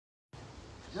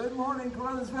Good morning,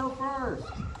 Cleansville First.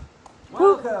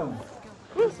 Welcome.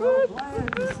 We're so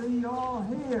glad to see you all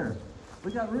here.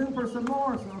 We got room for some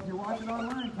more, so if you're watching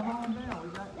online, come on down.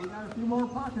 We got a few more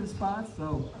parking spots,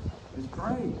 so it's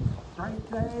great. Great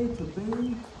day to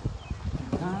be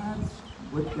God's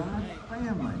with God's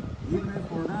family. Even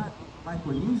if we're not like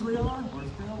we usually are, we're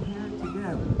still here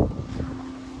together.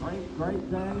 Great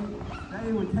day.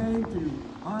 Today we came to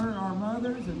honor our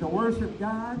mothers and to worship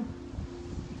God.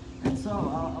 And so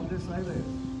I'll just say this.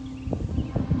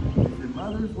 If your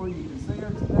mother's where you can see her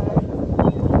today,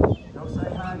 go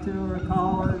say hi to her,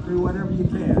 call her, do whatever you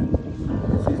can.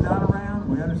 If she's not around,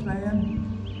 we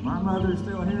understand. My mother's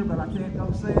still here, but I can't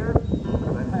go see her.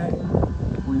 But hey,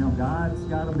 we know God's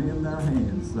got them in their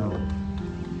hands. So,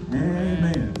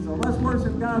 amen. So let's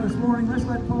worship God this morning. Let's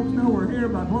let folks know we're here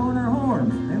by blowing our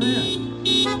horns. Amen.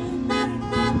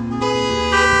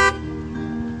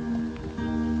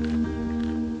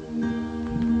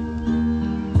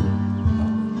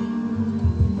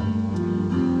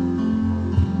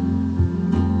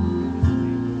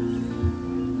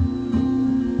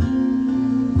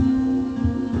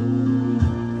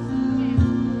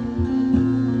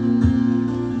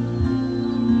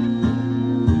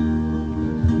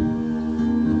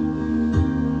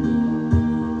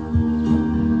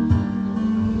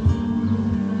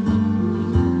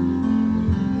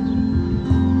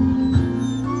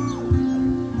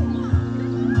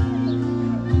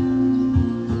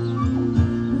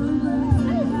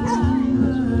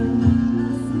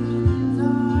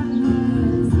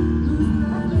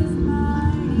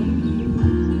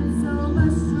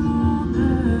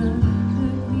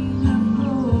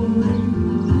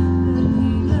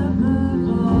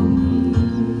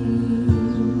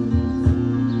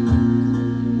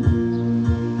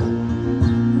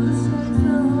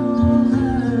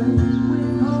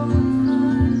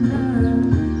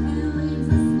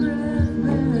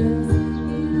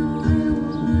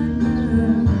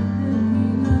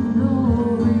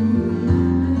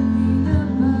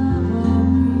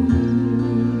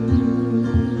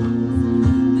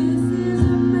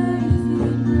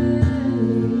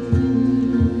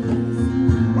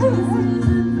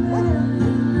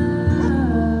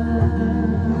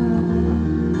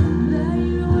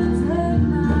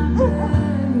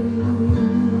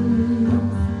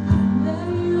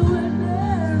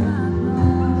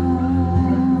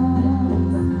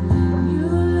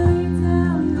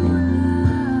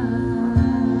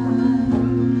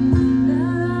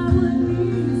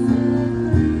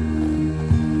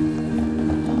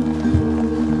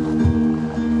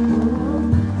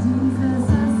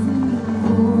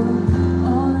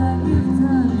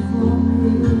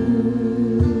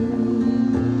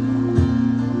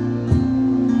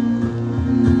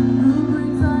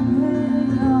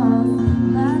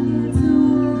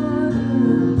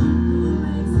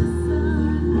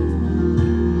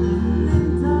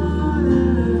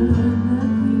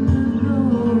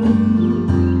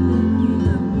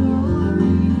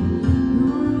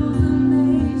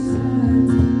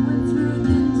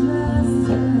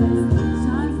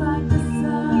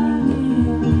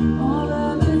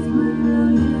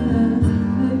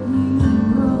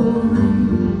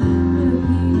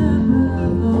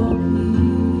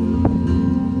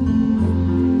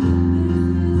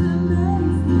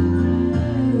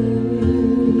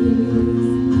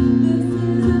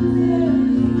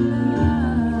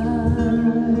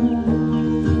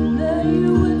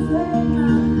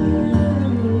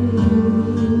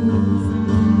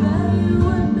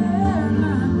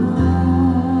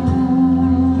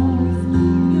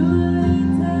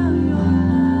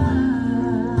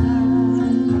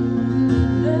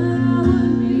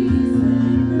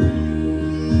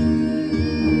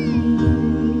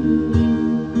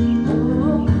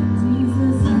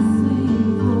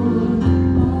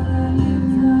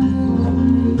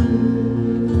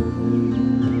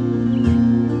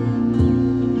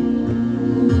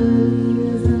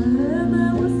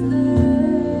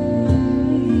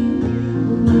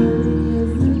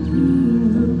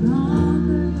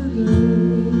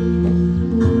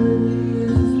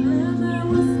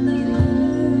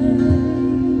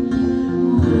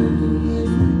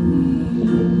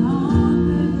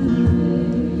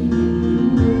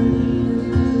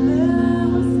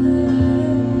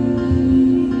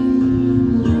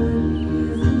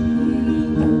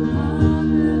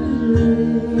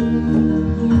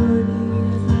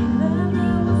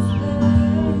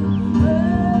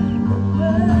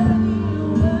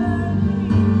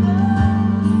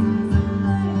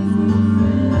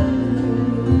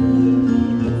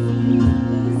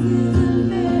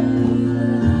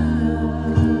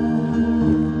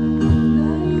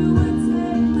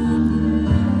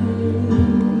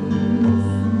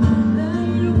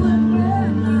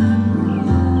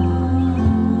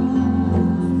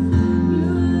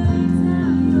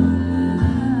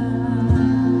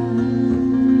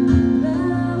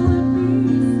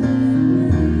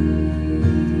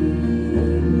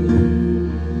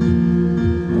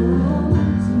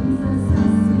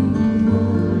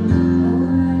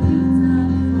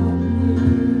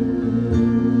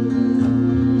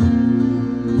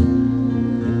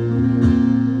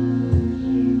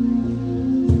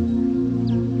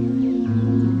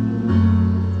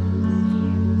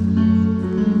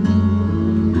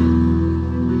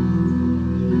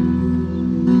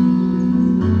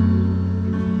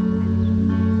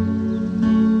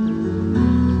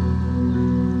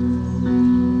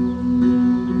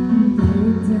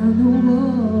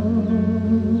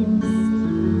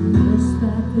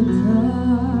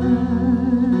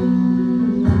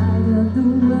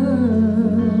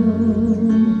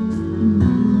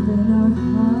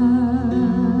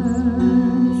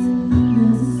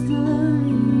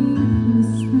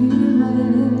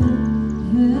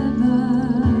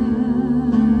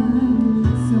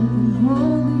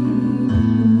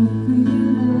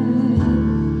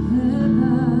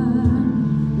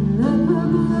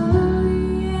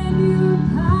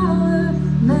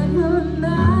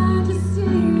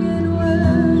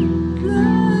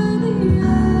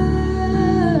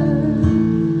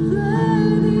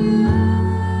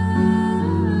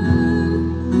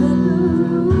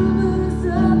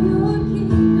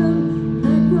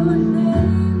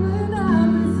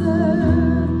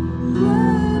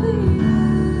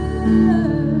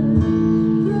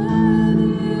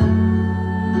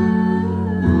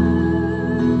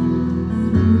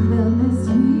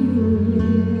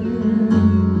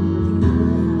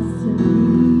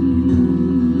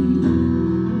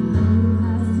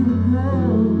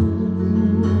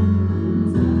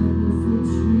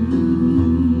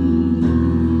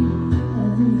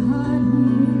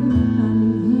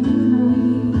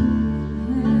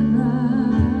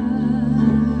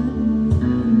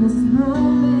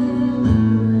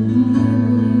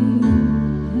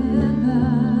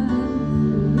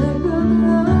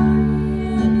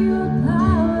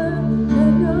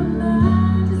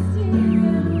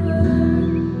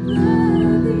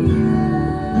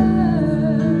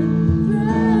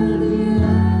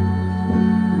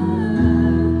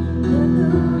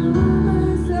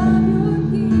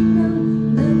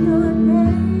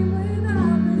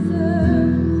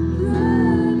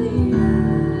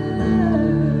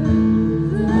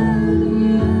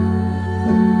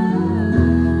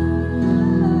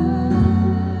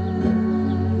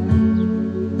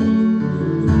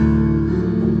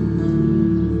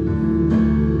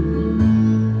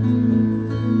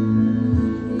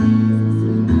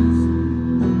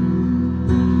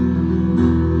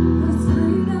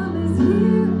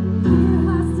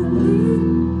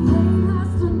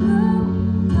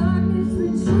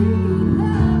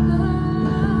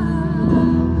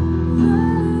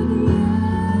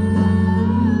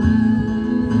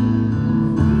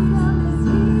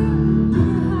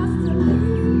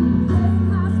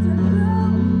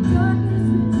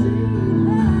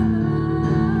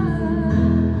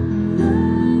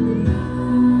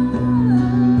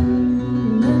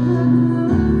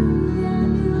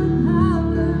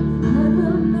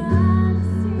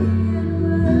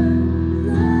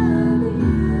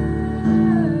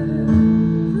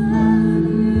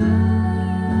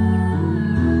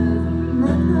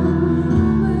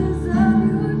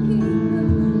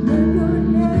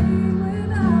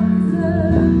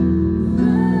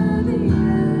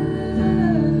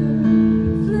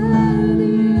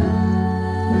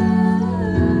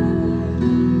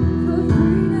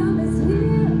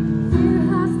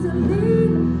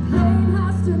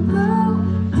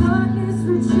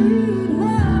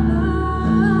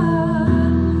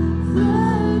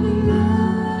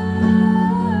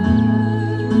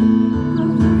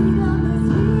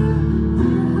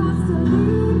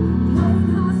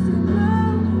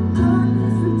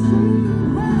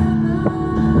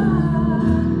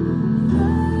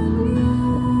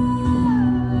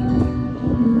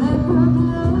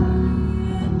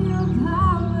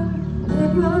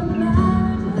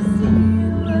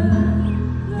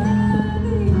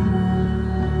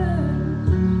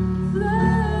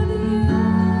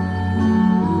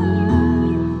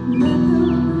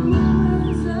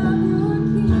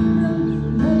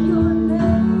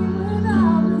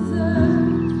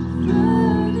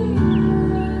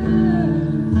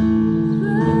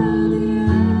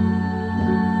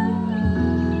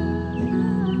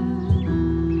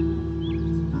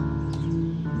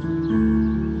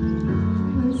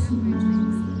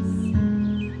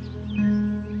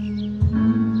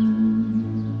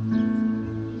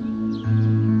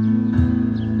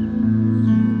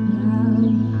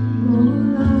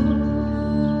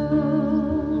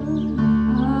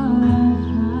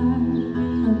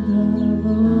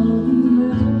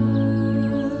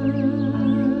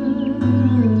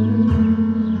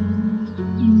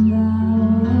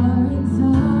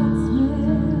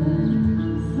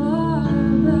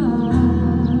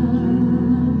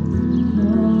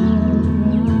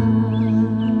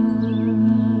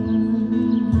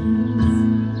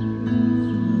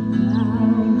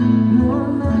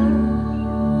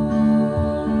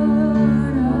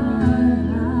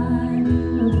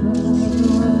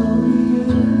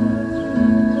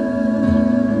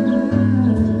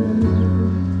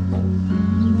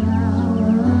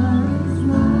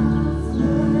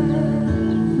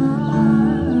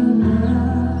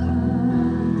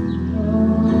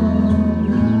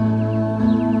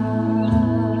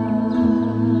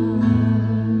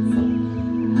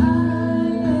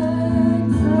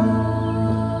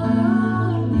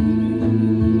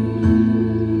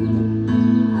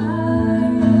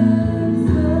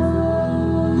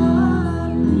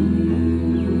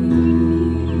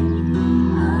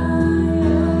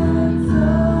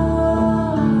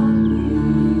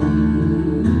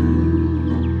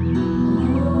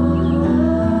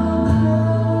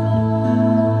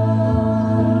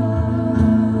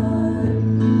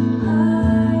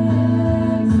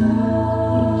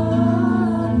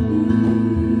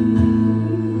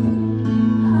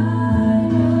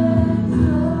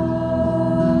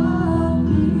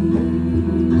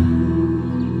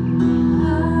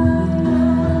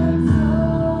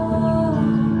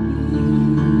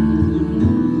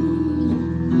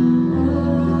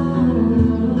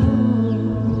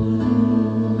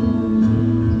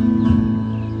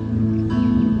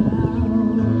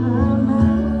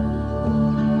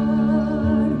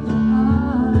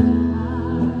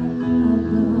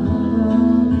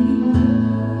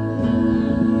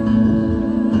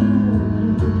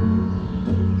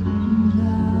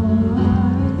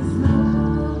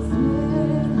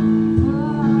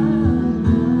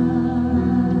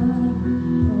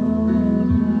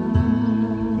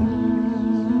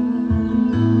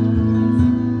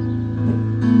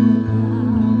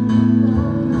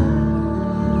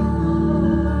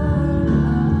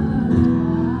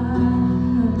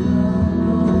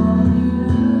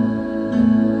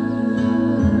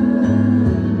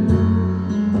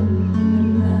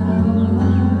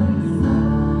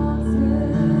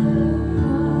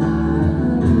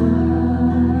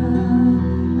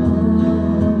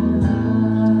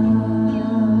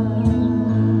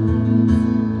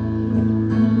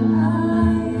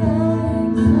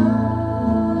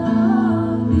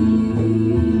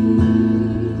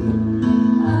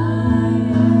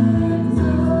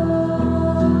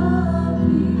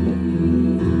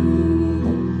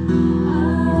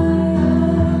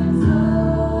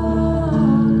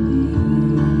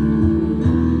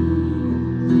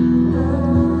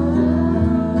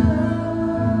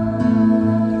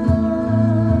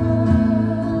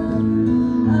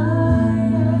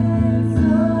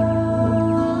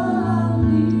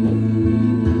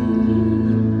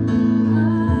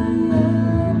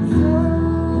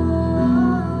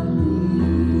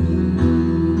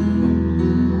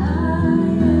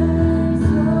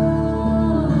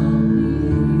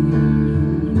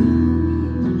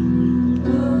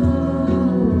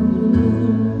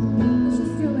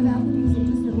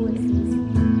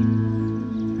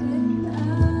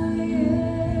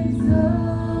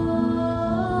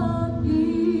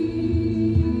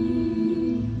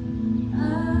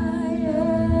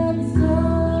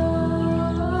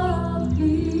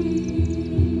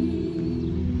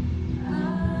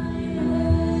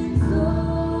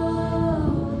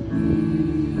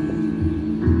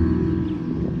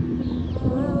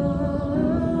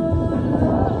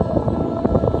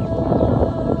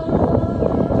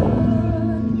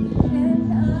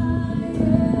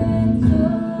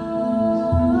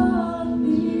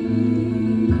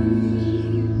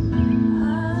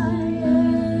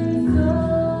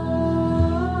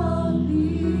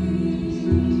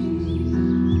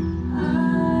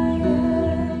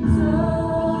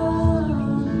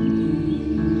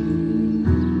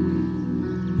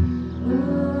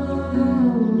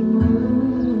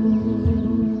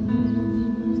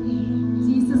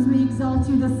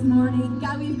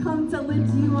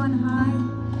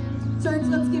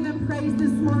 let's give him praise this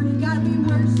morning. God, we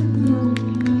worship you.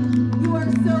 You are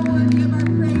so worthy of our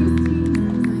praise, Jesus.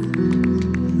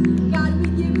 God, we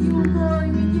give you glory.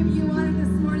 We give you honor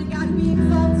this morning. God, we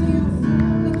exalt you,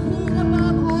 the King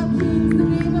above all kings, the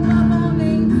name above all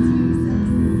names, Jesus.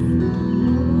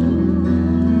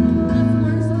 Let's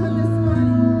worship him this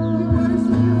morning. We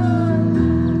worship you, Lord.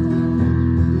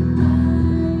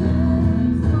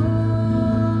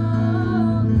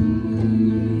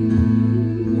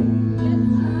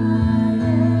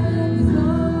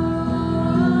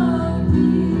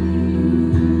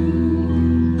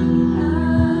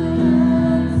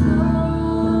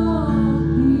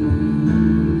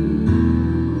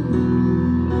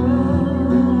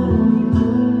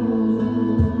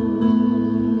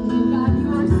 God, you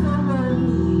are so worthy.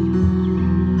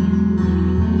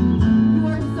 You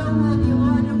are so worthy,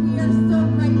 Lord, and we are so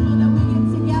grateful that we get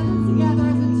together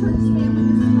as a church family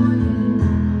this morning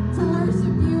to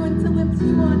worship you and to lift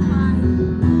you on high.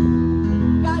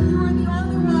 God, you are the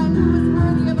only one who is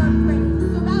worthy of our praise.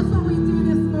 So that's what we do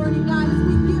this morning, God, is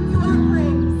we give you our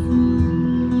praise.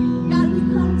 God, we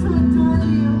come to adore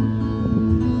you,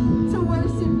 to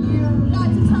worship you, God,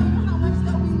 to tell you how much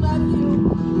that we love you,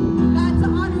 God, to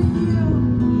honor you.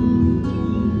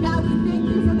 God, we thank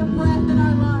you for the breath in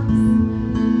our lungs.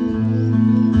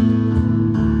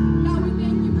 God, we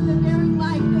thank you for the very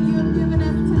life that you have given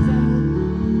us today.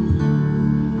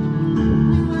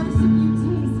 We worship you,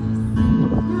 Jesus.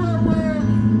 You are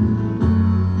worthy.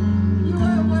 You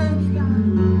are worthy, God.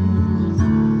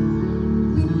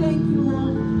 We thank you,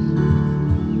 Lord.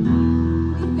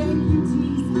 We thank you,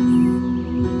 Jesus.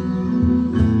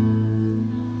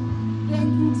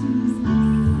 Thank you, Jesus.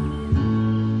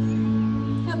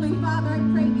 Heavenly Father, I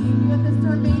pray that you be with us the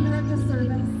remainder of the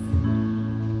service.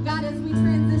 God, as we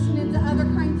transition into other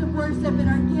kinds of worship and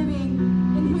our giving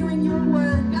and hearing your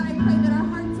word, God, I pray that our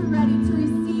hearts are ready to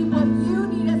receive what you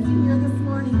need us to hear this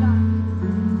morning, God.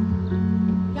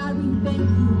 God, we thank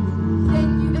you.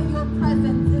 Thank you that your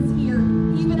presence is here.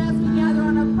 Even as we gather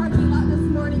on our parking lot this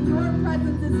morning, your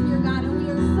presence is here, God, and we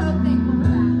are so thankful for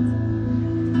that.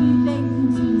 We thank you,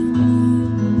 Jesus.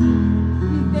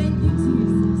 We thank you,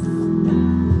 Jesus.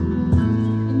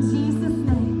 In Jesus'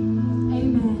 name,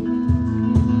 amen.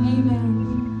 Amen.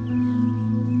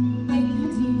 Thank you,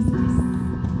 Jesus.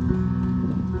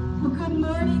 Well, good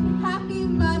morning. Happy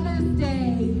Mother's Day.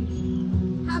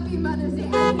 Happy Mother's Day. I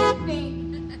can't think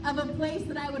of a place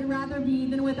that I would rather be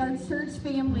than with our church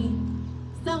family,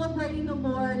 celebrating the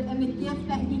Lord and the gift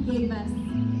that he gave us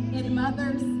in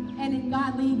mothers and in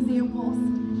godly examples.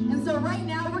 And so right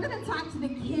now, we're going to talk to the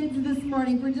kids this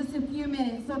morning for just a few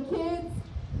minutes. So kids,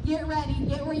 get ready.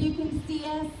 Get where you can see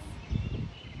us.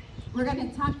 We're going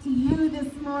to talk to you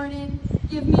this morning.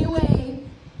 Give me a wave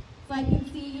so I can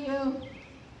see you.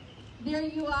 There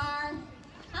you are.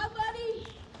 Hi, buddy.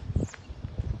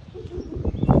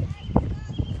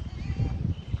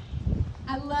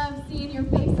 I love seeing your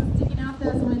faces sticking out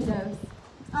those windows.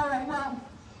 All right, well,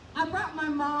 I brought my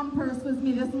mom purse with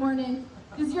me this morning.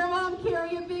 Does your mom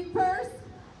carry a big purse?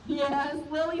 Yes.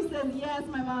 Lily says yes,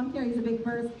 my mom carries a big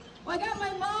purse. Well, I got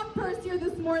my mom purse here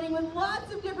this morning with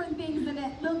lots of different things in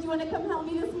it. Lil, do you want to come help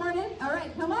me this morning? All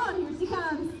right, come on, here she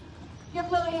comes. Give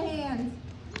Lily a hand.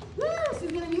 Woo,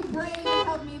 she's going to be brave and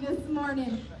help me this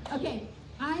morning. Okay,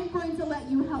 I'm going to let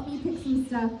you help me pick some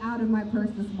stuff out of my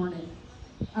purse this morning.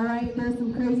 All right, there's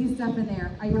some crazy stuff in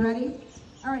there. Are you ready?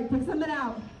 All right, pick something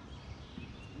out.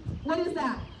 What is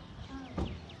that?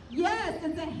 Yes,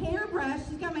 it's a hairbrush.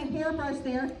 She's got my hairbrush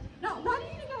there. Now, why do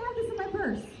you think I have this in my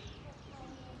purse?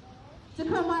 To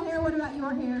comb my hair. What about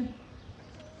your hair?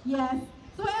 Yes.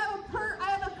 So I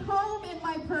have a comb in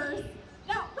my purse.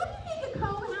 Now, what do you think a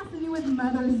comb has to do with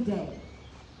Mother's Day?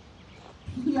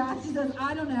 Yeah, she says,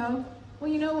 I don't know.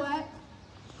 Well, you know what?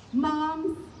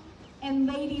 Moms and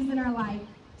ladies in our life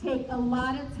take a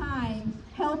lot of time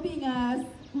helping us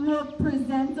look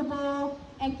presentable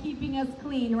and keeping us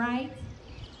clean, right?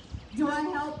 Do I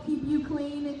help keep you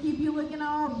clean and keep you looking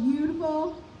all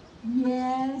beautiful?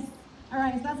 Yes. All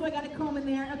right, so that's why I got a comb in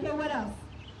there. Okay, what else?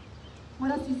 What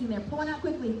else do you see in there? Pull one out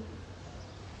quickly.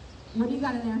 What do you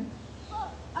got in there?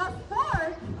 A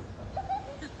fork?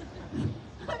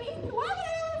 I mean, why would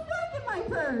I have a fork in my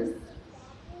purse?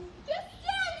 Just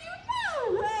you no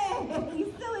way! You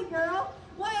silly girl.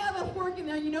 Why have a fork in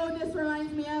there? You know what this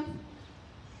reminds me of?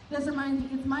 This reminds me,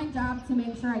 it's my job to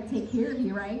make sure I take care of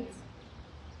you, right?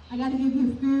 I got to give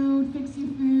you food, fix you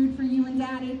food for you and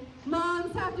Daddy.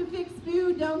 Moms have to fix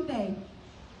food, don't they?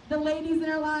 The ladies in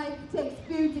our life takes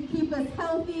food to keep us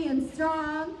healthy and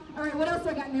strong. All right, what else do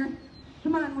I got in there?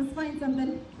 Come on, let's find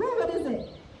something. Woo, what is it?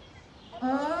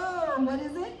 Oh, what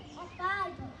is it? A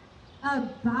Bible. A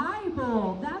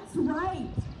Bible, that's right.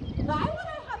 Why would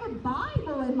I have a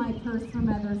Bible in my purse for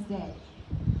Mother's Day?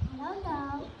 I don't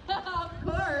know. Of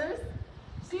course.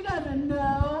 She doesn't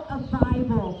know a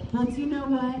Bible. But you know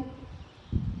what?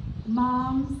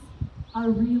 Moms are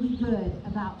really good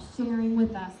about sharing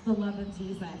with us the love of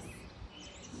Jesus.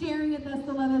 Sharing with us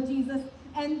the love of Jesus.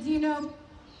 And you know,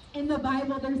 in the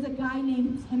Bible, there's a guy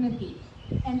named Timothy.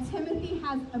 And Timothy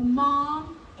has a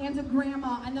mom and a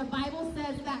grandma. And the Bible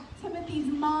says that Timothy's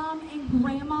mom and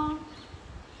grandma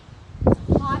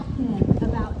taught him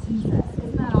about Jesus.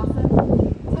 Isn't that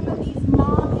awesome? Timothy's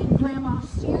mom and grandma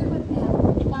shared with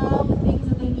him all the things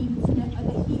that they needed to know,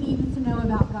 that he needed to know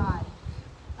about God.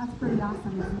 That's pretty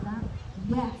awesome, isn't that?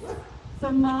 Yes.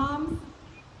 So moms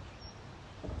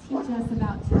teach us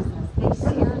about Jesus. They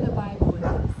share the Bible with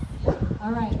us.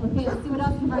 All right. Okay. Let's see what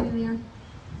else you find in there.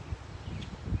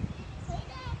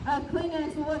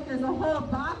 Kleenex. Look, there's a whole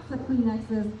box of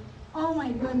Kleenexes. Oh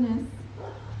my goodness.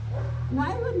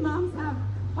 Why would moms have?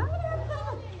 Why would they have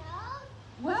Kleenex?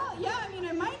 Well, yeah. I mean,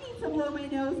 I might need to blow my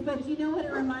nose, but you know what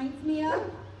it reminds me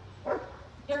of?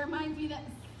 It reminds me that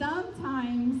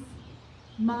sometimes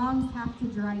moms have to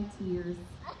dry tears.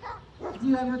 Do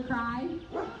you ever cry?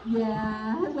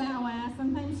 Yeah. Wow.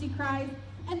 Sometimes she cries,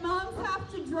 and moms have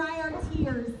to dry our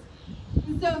tears.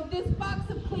 And so this box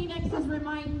of Kleenexes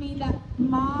remind me that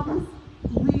moms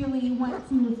really want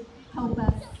to help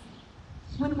us.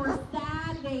 When we're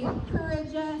sad, they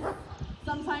encourage us.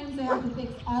 Sometimes they have to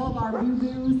fix all of our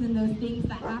boo-boos and those things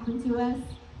that happen to us.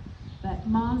 But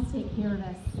moms take care of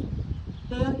us.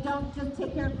 They don't just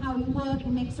take care of how we look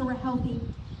and make sure we're healthy.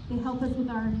 They help us with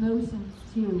our emotions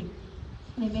too.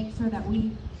 They make sure that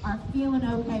we are feeling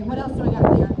okay. What else do I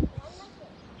got there?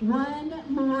 One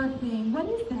more thing. What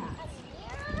is that?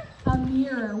 A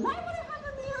mirror. Why would I have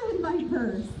a mirror in my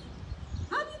purse?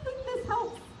 How do you think this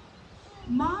helps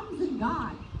moms and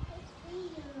God?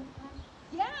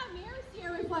 Yeah, mirror, see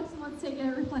your reflection. Let's take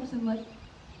a reflection look.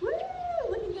 Woo!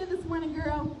 Looking good this morning,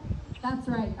 girl. That's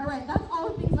right. All right, that's all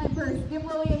the things in my purse. Give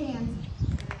Lily a hand.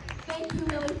 Thank you,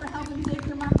 Lily, for helping dig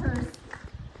through my purse.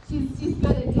 She's good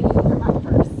at digging through my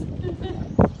purse.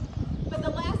 But the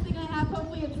last thing I have,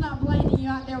 hopefully it's not blinding you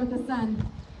out there with the sun,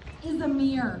 is a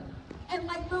mirror. And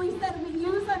like Lily said, we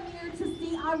use a mirror to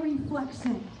see our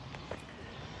reflection.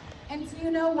 And do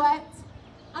you know what?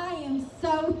 I am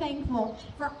so thankful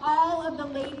for all of the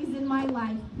ladies in my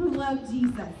life who love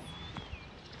Jesus,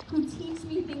 who teach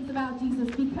me things about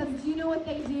Jesus, because do you know what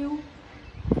they do?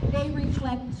 They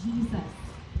reflect Jesus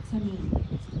to me.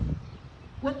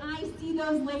 When I see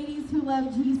those ladies who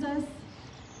love Jesus,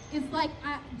 it's like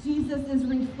Jesus is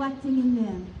reflecting in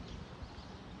them.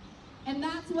 And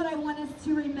that's what I want us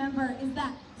to remember, is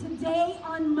that today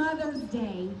on Mother's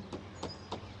Day,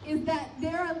 is that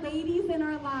there are ladies in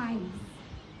our lives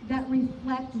that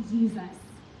reflect Jesus.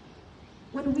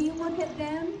 When we look at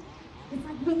them, it's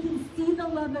like we can see the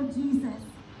love of Jesus.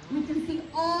 We can see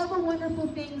all the wonderful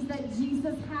things that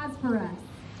Jesus has for us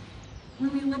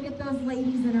when we look at those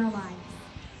ladies in our lives.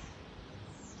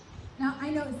 Now,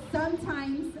 I know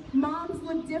sometimes moms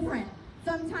look different.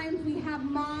 Sometimes we have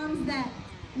moms that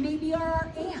maybe are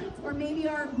our aunt or maybe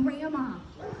our grandma.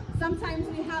 Sometimes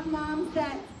we have moms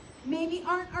that maybe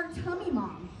aren't our tummy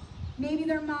mom. Maybe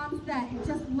they're moms that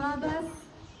just love us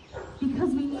because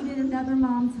we needed another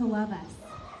mom to love us.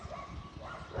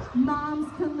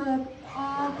 Moms can look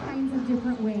all kinds of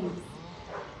different ways.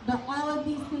 But all of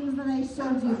these things that I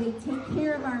showed you, they take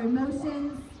care of our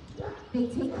emotions. They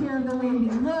take care of the way we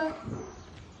look.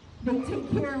 They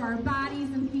take care of our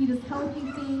bodies and feed us healthy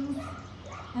things.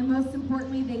 And most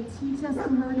importantly, they teach us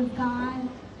the Word of God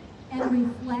and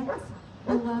reflect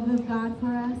the love of God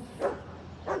for us.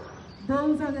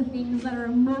 Those are the things that are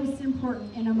most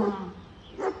important in a mom.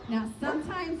 Now,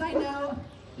 sometimes I know,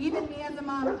 even me as a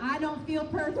mom, I don't feel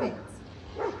perfect.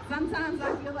 Sometimes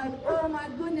I feel like, oh my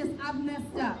goodness, I've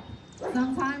messed up.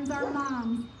 Sometimes our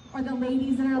moms or the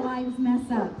ladies in our lives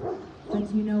mess up.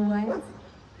 But you know what?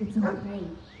 It's okay.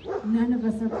 None of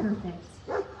us are perfect.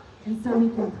 And so we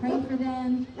can pray for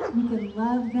them. We can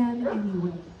love them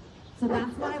anyway. So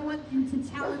that's what I want you to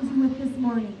challenge you with this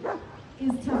morning,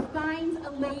 is to find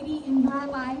a lady in your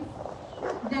life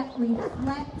that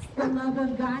reflects the love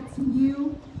of God to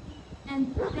you,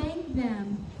 and thank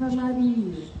them for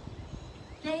loving you.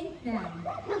 Thank them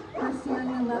for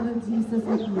sharing the love of Jesus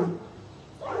with you.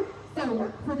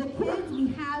 So for the kids,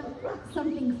 we have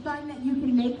something fun that you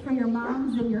can make for your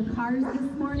moms in your cars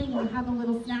this morning. We have a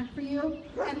little snack for you.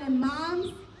 And then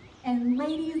moms and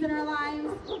ladies in our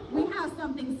lives, we have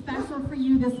something special for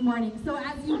you this morning. So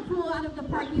as you pull out of the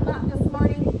parking lot this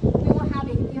morning, we will have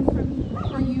a gift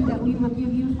for you that we will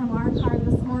give you from our car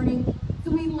this morning. morning.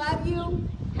 So we love you.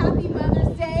 Happy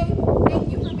Mother's Day.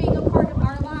 Thank you for being a part of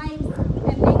our lives. And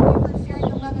thank you for sharing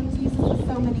the love of Jesus with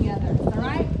so many others. All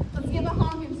right? Let's give a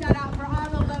honk and shout out for all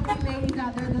the lovely ladies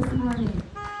out there this morning.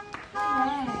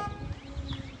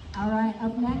 All right,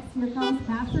 up next, here comes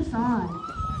Pastor Sean.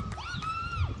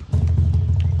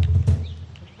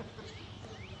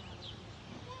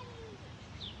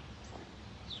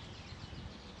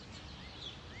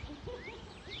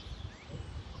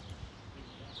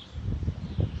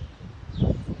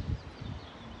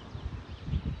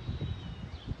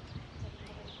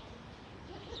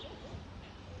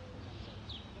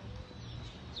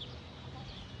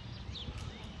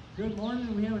 Good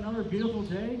morning. We have another beautiful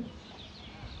day.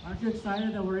 Aren't you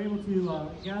excited that we're able to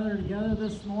gather together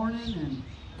this morning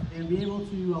and be able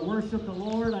to worship the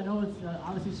Lord? I know it's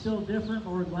obviously still different,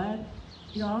 but we're glad.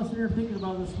 You know, I was here thinking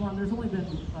about this morning. There's only been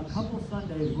a couple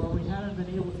Sundays where we haven't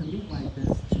been able to meet like this,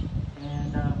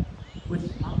 and which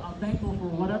I'm thankful for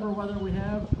whatever weather we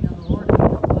have. You know, the Lord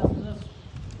blesses us.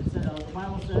 It's, the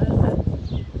Bible says that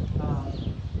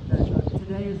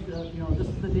today is this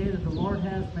is the day that the Lord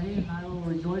has made, and I will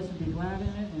rejoice and be glad in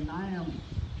it. And I am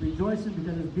rejoicing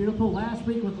because it's beautiful. Last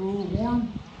week was a little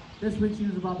warm. This week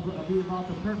seems about to be about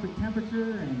the perfect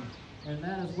temperature and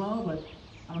that as well. But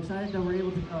I'm excited that we're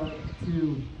able to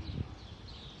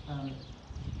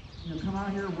come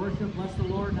out here and worship, bless the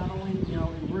Lord, not only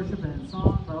in worship and in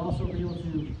song, but also be able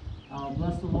to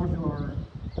bless the Lord through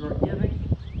our giving.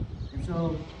 And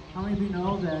so, how many of you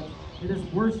know that it is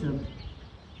worship?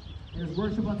 It is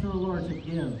worship unto the Lord to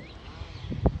give.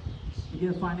 To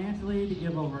give financially, to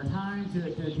give over time,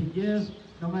 to give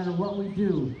no matter what we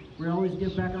do. We always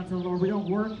give back unto the Lord. We don't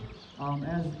work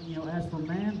as for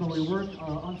man, but we work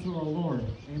unto the Lord.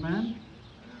 Amen?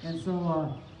 And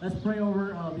so let's pray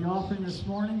over the offering this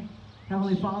morning.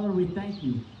 Heavenly Father, we thank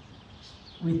you.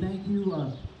 We thank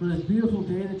you for this beautiful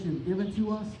day that you've given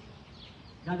to us.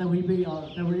 God, that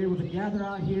we're able to gather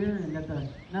out here, and that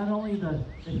not only the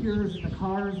hearers in the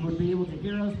cars would be able to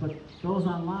hear us, but those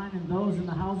online and those in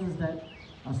the houses that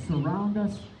surround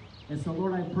us. And so,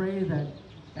 Lord, I pray that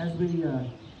as we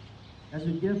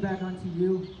give back unto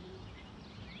you,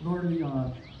 Lord, we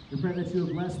pray that you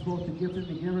would bless both the gift and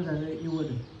the giver, that it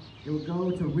would go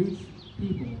to reach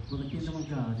people for the kingdom of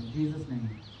God. In Jesus' name,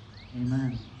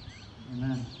 amen.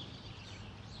 Amen.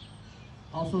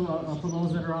 Also, for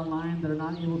those that are online that are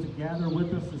not able to gather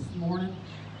with us this morning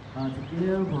to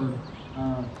give, or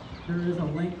there is a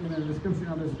link in the description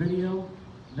of this video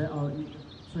that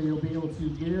so you'll be able to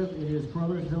give. It is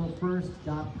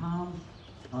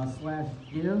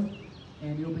crothersvillefirst.com/give,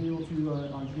 and you'll be able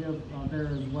to give there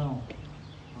as well.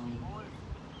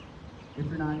 If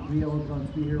you're not able to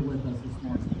be here with us this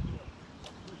morning.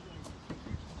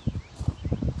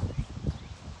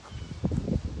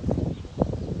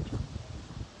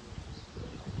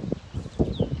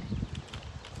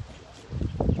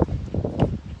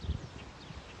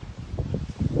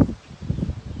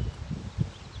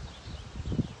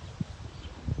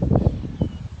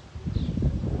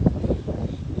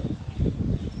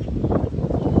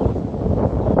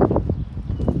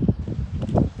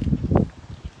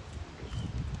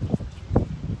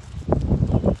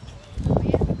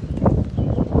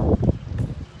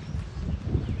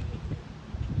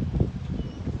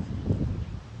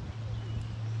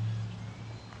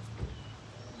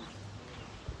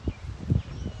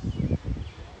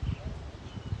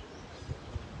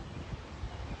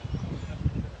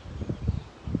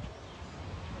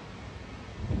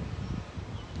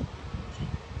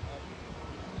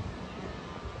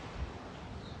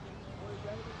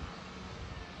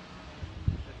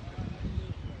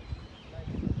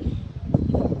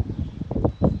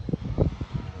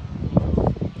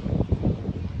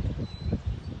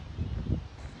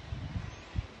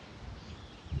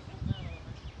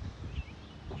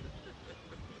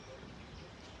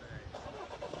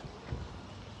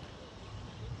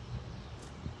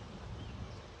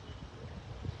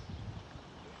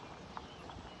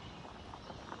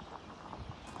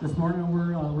 This morning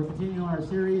we're continuing our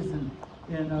series in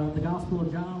the Gospel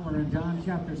of John. We're in John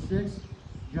chapter 6.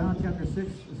 John chapter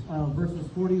 6, verses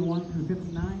 41 through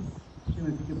 59. Jim,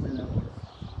 if you can play that for us.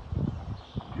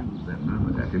 Jews then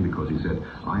murmured at him because he said,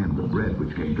 I am the bread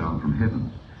which came down from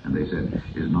heaven. And they said,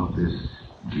 is not this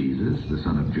Jesus, the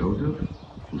son of Joseph,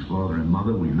 whose father and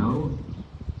mother we know?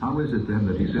 How is it then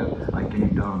that he said, I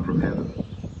came down from heaven?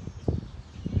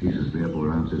 Jesus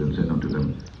therefore answered and said unto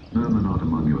them, murmur not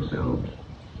among yourselves.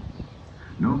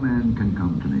 No man can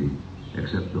come to me,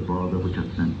 except the Father which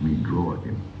hath sent me draweth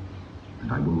him,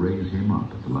 and I will raise him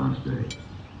up at the last day.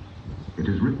 It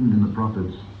is written in the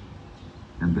prophets,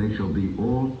 and they shall be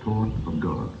all taught of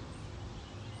God.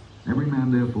 Every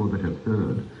man therefore that hath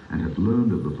heard and hath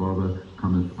learned of the Father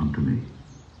cometh unto me.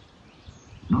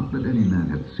 Not that any man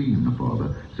hath seen the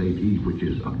Father, save he which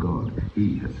is of God,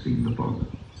 he hath seen the Father.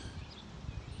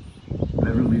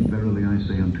 Verily, verily, I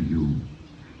say unto you,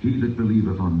 he that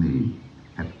believeth on me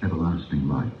hath everlasting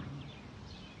life.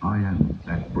 I am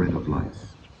that bread of life.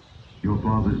 Your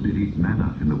fathers did eat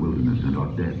manna in the wilderness, and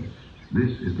are dead.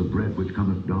 This is the bread which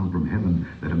cometh down from heaven,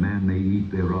 that a man may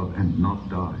eat thereof, and not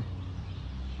die.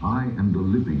 I am the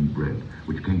living bread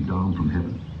which came down from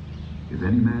heaven. If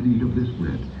any man eat of this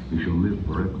bread, he shall live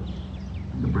forever.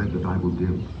 And the bread that I will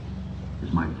give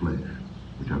is my flesh,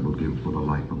 which I will give for the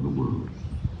life of the world.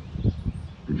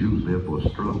 The Jews therefore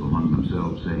strove among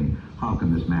themselves, saying, How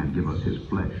can this man give us his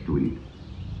flesh to eat?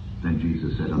 Then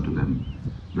Jesus said unto them,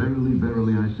 Verily,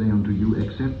 verily, I say unto you,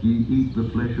 except ye eat the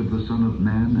flesh of the Son of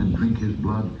Man, and drink his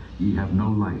blood, ye have no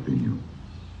life in you.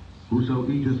 Whoso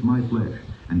eateth my flesh,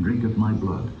 and drinketh my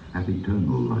blood, hath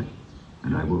eternal life,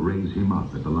 and I will raise him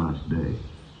up at the last day.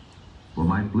 For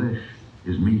my flesh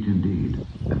is meat indeed,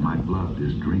 and my blood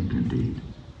is drink indeed.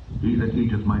 He that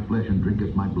eateth my flesh and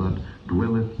drinketh my blood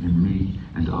dwelleth in me,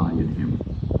 and I in him.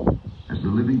 As the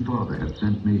living Father hath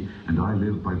sent me, and I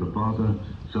live by the Father,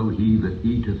 so he that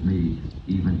eateth me,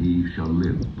 even he shall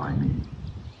live by me.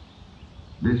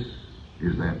 This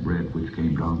is that bread which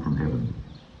came down from heaven.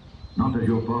 Not as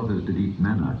your fathers did eat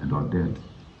manna, and are dead.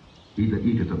 He that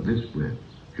eateth of this bread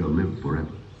shall live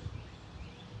forever.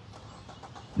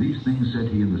 These things said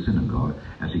he in the synagogue,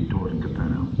 as he taught in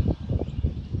Capernaum.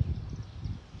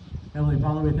 Heavenly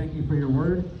Father, we thank you for your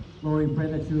word. Lord, we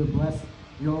pray that you would bless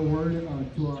your word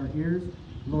to our ears.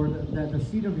 Lord, that the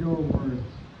seed of your word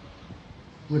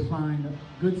would find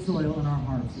good soil in our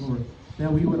hearts, Lord.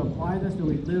 That we would apply this, that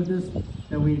we live this,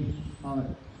 that we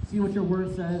see what your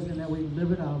word says, and that we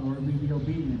live it out, Lord. We be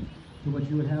obedient to what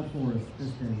you would have for us this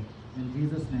day. In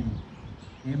Jesus' name,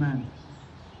 amen.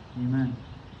 Amen.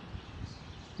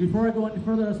 Before I go any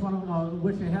further, I just want to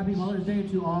wish a happy Mother's Day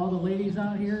to all the ladies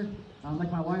out here.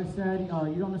 Like my wife said,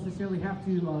 you don't necessarily have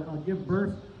to give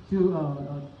birth to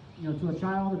a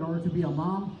child in order to be a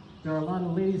mom. There are a lot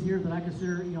of ladies here that I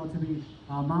consider to be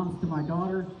moms to my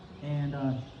daughter, and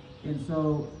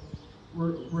so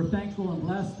we're thankful and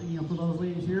blessed for those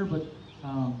ladies here. But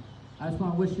I just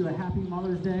want to wish you a happy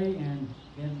Mother's Day, and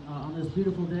on this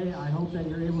beautiful day, I hope that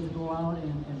you're able to go out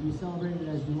and be celebrated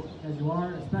as you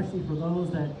are, especially for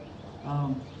those that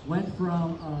went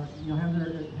from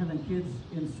having kids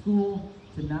in school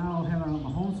to now having them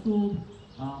homeschooled.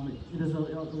 It is a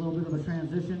little bit of a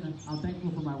transition. I'm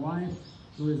thankful for my wife,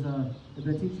 who has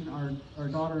been teaching our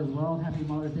daughter as well. Happy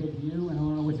Mother's Day to you, and I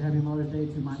want to wish a happy Mother's Day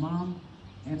to my mom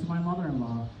and to my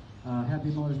mother-in-law. Happy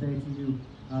Mother's Day to you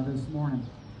this morning.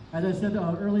 As I said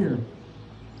earlier,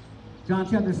 John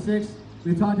chapter 6,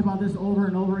 we've talked about this over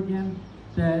and over again,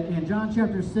 that in John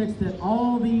chapter 6, that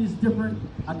all these different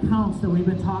accounts that we've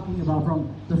been talking about,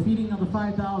 from the feeding of the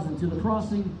 5,000 to the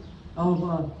crossing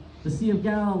of the Sea of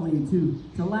Galilee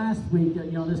to last week,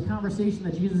 this conversation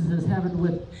that Jesus is having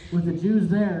with the Jews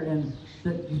there, and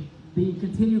the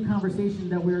continued conversation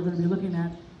that we're going to be looking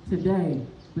at today,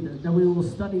 that we will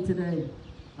study today.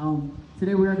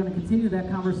 Today we are going to continue that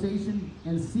conversation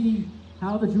and see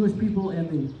how the Jewish people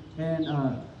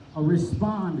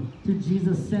respond to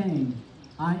Jesus saying,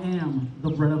 I am the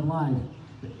bread of life.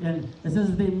 And it says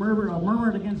that they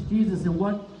murmured against Jesus and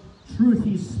what truth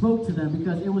he spoke to them,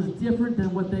 because it was different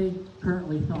than what they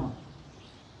currently thought.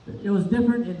 It was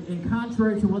different and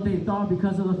contrary to what they thought,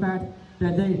 because of the fact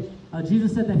that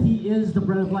Jesus said that he is the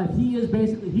bread of life. He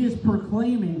is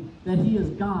proclaiming that he is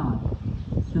God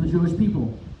to the Jewish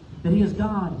people, that he is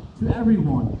God to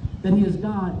everyone, that he is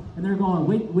God. And they're going,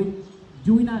 wait,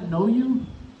 do we not know you?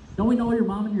 Don't we know your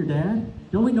mom and your dad?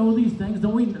 Don't we know these things?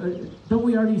 Don't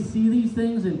we already see these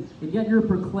things, and yet you're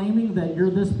proclaiming that you're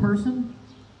this person?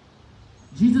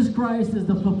 Jesus Christ is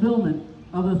the fulfillment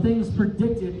of the things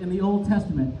predicted in the Old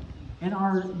Testament, and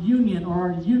our union or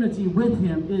our unity with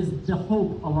him is the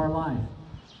hope of our life.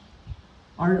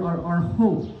 Our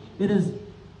hope. It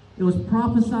was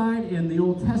prophesied in the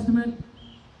Old Testament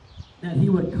that he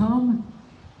would come,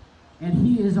 and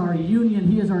he is our union,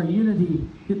 he is our unity.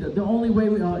 The only way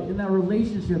in that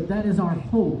relationship, that is our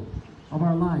hope of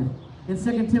our life. In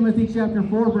 2 Timothy chapter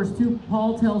 4, verse 2,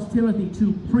 Paul tells Timothy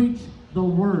to preach the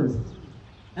word.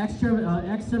 Acts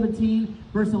 17,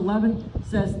 verse 11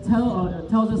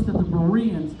 tells us that the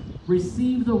Bereans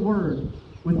received the word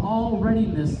with all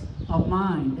readiness of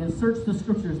mind and searched the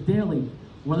scriptures daily,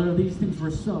 whether these things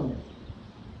were so.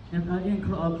 In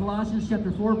Colossians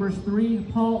chapter 4, verse 3,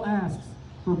 Paul asks,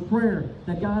 for prayer,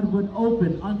 that God would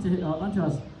open unto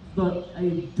us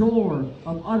a door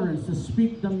of utterance to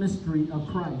speak the mystery of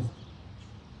Christ.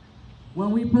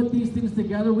 When we put these things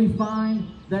together, we find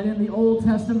that in the Old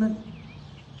Testament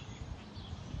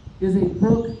is a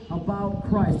book about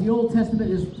Christ. The Old Testament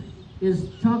is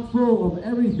chock full of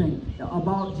everything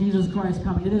about Jesus Christ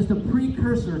coming. It is the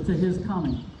precursor to his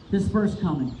coming, his first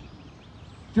coming.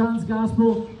 John's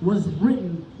gospel was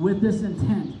written with this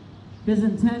intent. His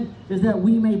intent is that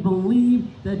we may believe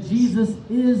that Jesus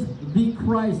is the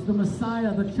Christ, the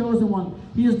Messiah, the chosen one.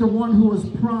 He is the one who was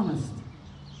promised.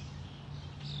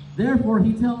 Therefore,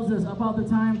 he tells us about the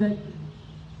time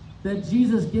that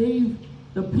Jesus gave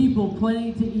the people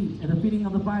plenty to eat at the feeding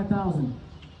of the 5,000.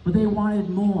 But they wanted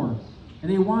more,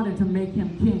 and they wanted to make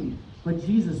him king. But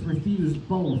Jesus refused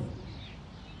both.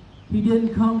 He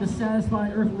didn't come to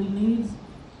satisfy earthly needs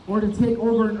or to take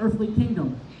over an earthly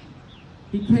kingdom.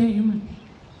 He came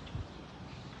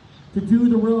to do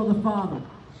the will of the Father.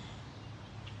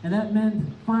 And that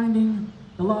meant finding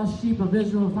the lost sheep of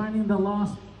Israel, finding the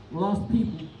lost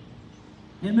people.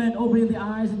 It meant opening the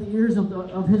eyes and the ears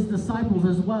of his disciples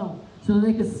as well, so that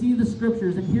they could see the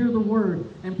scriptures and hear the word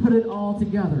and put it all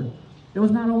together. It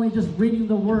was not only just reading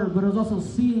the word, but it was also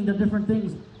seeing the different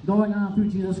things going on through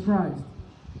Jesus Christ.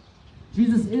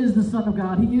 Jesus is the Son of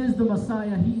God. He is the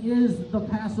Messiah. He is the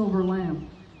Passover Lamb.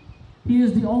 He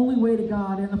is the only way to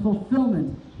God and the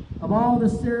fulfillment of all the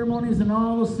ceremonies and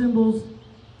all the symbols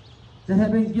that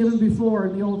have been given before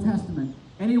in the Old Testament.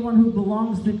 Anyone who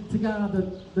belongs to God,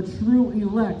 the true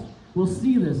elect, will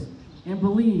see this and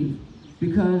believe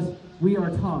because we are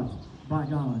taught by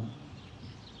God.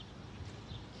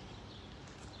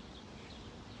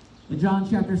 In John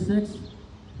chapter 6,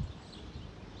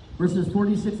 verses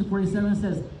 46 and 47, it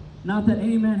says, "Not that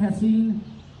any man hath seen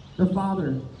the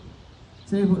Father,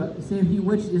 save he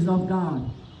which is of God.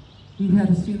 He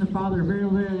hath seen the Father. Very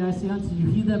verily I say unto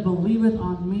you, he that believeth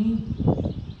on me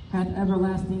hath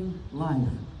everlasting life."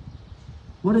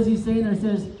 What does he say there?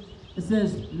 It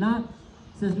says not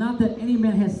that any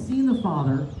man has seen the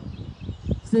Father,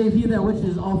 save he that which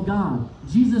is of God.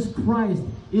 Jesus Christ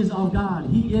is of God.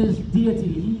 He is deity.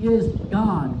 He is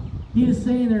God. He is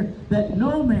saying there that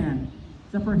no man,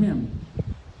 except for him,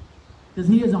 because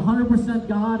he is 100%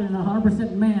 God and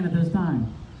 100% man at this time.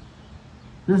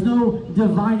 There's no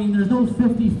dividing. There's no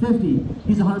 50-50.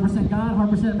 He's 100% God,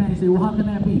 100% man. You say, well, how can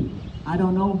that be? I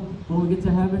don't know. When we get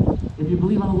to heaven, if you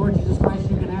believe on the Lord Jesus Christ,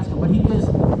 you can ask him. But he is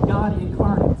God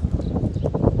incarnate.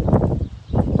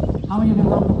 How many of you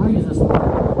love the breeze this morning?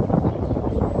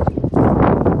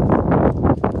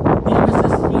 The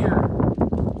emphasis here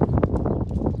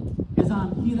is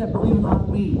on he that believeth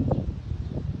on me.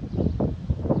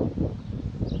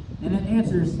 And it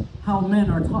answers how men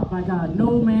are taught by God.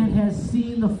 No man has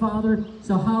seen the Father,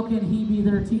 so how can he be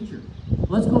their teacher?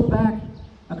 Let's go back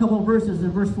a couple of verses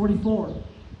in verse 44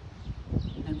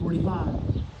 and 45.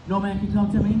 "No man can come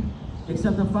to me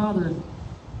except the Father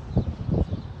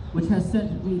which has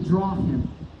sent me draw him,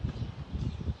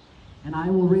 and I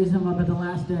will raise him up at the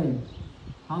last day."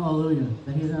 Hallelujah.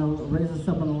 That he's going to raise us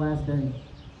up on the last day.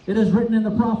 "It is written in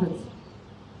the prophets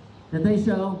that they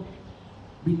shall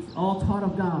be all taught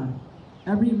of God.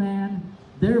 Every man,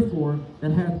 therefore,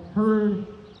 that hath heard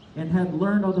and hath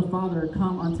learned of the Father,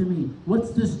 come unto me."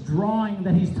 What's this drawing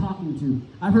that he's talking to?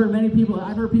 I've heard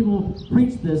people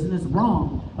preach this, and it's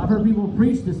wrong. I've heard people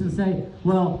preach this and say,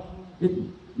 well,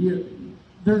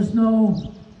 there's no,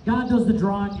 God does the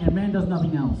drawing and man does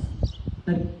nothing else.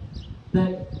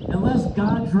 That unless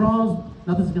God draws,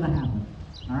 nothing's going to happen.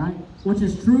 All right? Which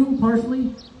is true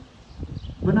partially,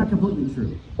 but not completely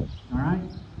true. All right?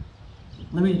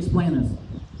 Let me explain this.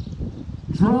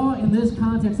 Draw in this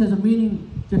context has a meaning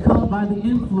to come by the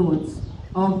influence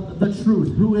of the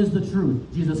truth. Who is the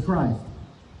truth? Jesus Christ.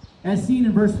 As seen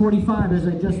in verse 45, as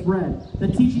I just read, the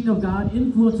teaching of God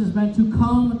influences men to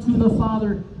come to the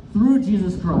Father through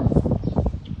Jesus Christ.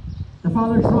 The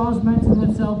Father draws men to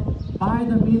himself by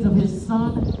the means of his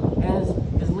Son, as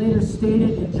is later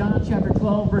stated in John chapter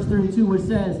 12, verse 32, which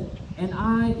says, "And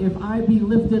I, if I be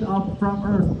lifted up from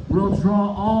earth, will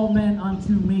draw all men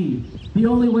unto me." The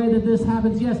only way that this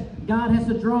happens, yes, God has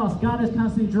to draw us. God is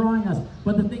constantly drawing us.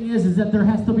 But the thing is that there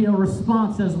has to be a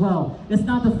response as well. It's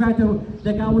not the fact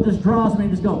that God will just draw us and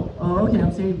just go, oh, okay,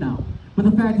 I'm saved now. But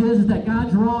the fact is that God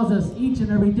draws us each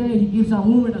and every day. He keeps on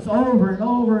moving us over and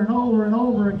over and over and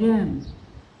over again.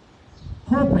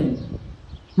 Hoping,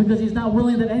 because he's not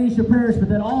willing that any should perish, but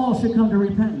that all should come to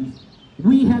repentance.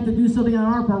 We have to do something on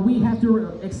our part. We have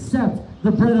to accept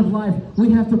the bread of life.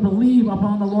 We have to believe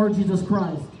upon the Lord Jesus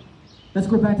Christ. Let's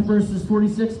go back to verses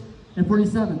 46 and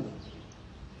 47.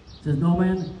 It says, "No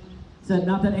man said,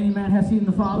 not that any man has seen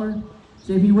the Father,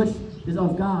 save he which is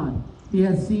of God. He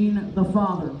has seen the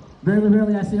Father. Verily,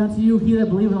 verily, I say unto you, he that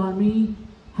believeth on me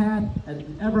hath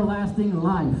an everlasting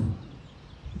life.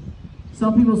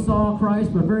 Some people saw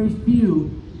Christ, but very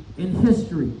few in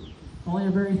history. Only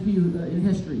a very few in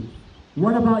history.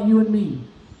 What about you and me?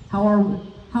 How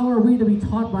are we to be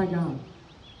taught by God?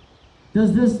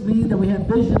 Does this mean that we have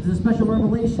visions and special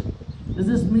revelation? Does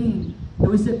this mean that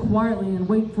we sit quietly and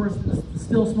wait for a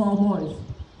still small voice?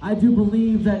 I do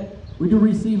believe that we do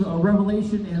receive a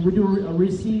revelation and we do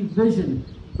receive vision.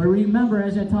 But remember,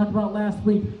 as I talked about last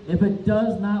week, if it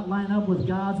does not line up with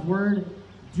God's word,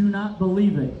 do not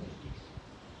believe it.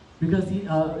 Because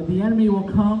the enemy will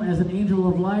come as an angel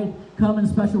of light, come in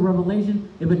special revelation.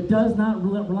 If it does not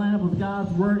line up with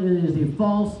God's word, it is a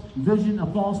false vision, a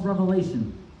false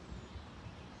revelation.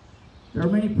 There are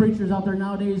many preachers out there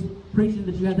nowadays preaching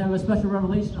that you have to have a special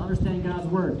revelation to understand God's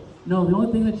word. No, the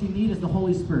only thing that you need is the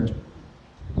Holy Spirit.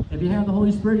 If you have the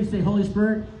Holy Spirit, you say, Holy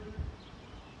Spirit,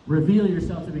 reveal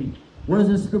yourself to me. What does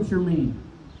this scripture mean?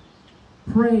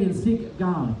 Pray and seek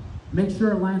God. Make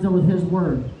sure it lines up with His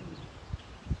word.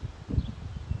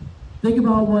 Think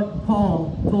about what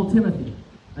Paul told Timothy,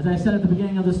 as I said at the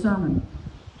beginning of the sermon.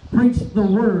 Preach the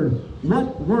word.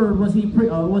 What word was he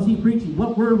preaching?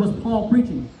 What word was Paul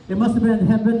preaching? It must have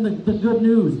been the good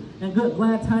news and good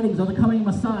glad tidings of the coming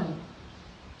Messiah.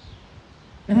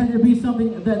 It had to be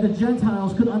something that the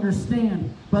Gentiles could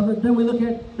understand. But then we look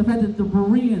at the fact that the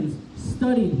Bereans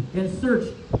studied and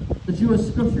searched the Jewish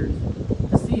scriptures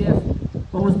to see if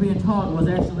what was being taught was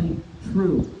actually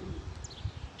true.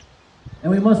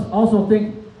 And we must also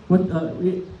think with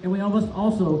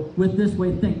this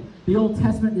way think. The Old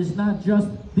Testament is not just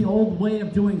the old way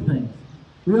of doing things.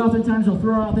 We oftentimes will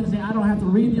throw out things and say, I don't have to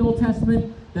read the Old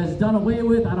Testament. That's done away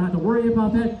with. I don't have to worry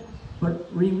about that. But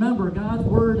remember, God's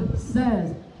word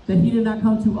says that He did not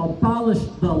come to abolish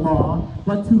the law,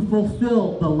 but to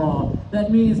fulfill the law. That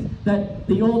means that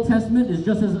the Old Testament is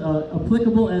just as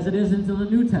applicable as it is into the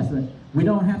New Testament. We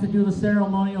don't have to do the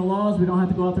ceremonial laws. We don't have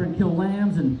to go out there and kill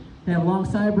lambs and have long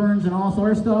sideburns and all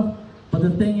sorts of stuff. But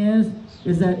the thing is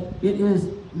that it is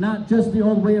not just the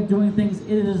old way of doing things.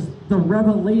 It is the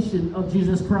revelation of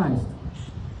Jesus Christ.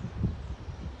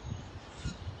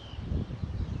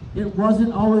 It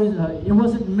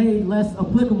wasn't made less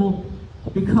applicable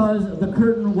because the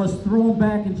curtain was thrown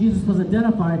back and Jesus was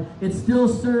identified. It still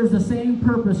serves the same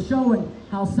purpose, showing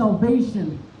how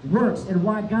salvation works and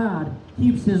why God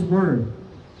keeps His word.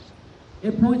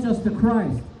 It points us to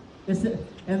Christ.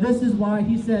 And this is why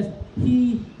He says,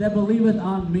 he that believeth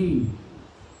on me.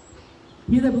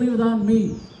 He that believeth on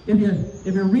me. If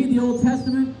you read the Old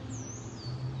Testament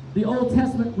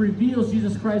reveals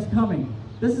Jesus Christ coming.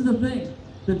 This is the thing.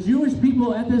 The Jewish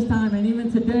people at this time, and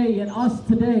even today, and us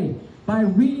today, by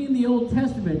reading the Old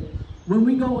Testament, when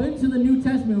we go into the New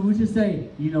Testament, we should say,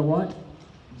 you know what?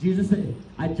 Jesus,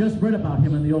 I just read about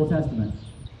Him in the Old Testament.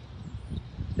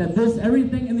 That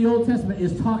everything in the Old Testament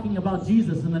is talking about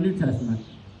Jesus in the New Testament.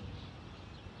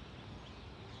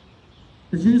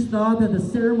 The Jews thought that the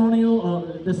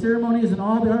ceremonies and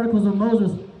all the articles of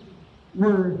Moses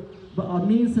were a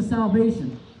means to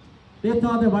salvation. They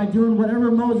thought that by doing whatever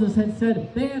Moses had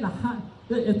said, they had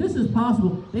if this is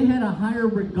possible, they had a higher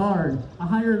regard, a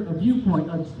higher viewpoint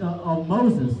of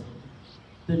Moses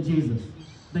than Jesus,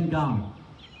 than God.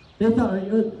 They thought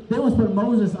they almost put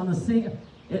Moses on the same,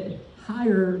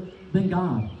 higher than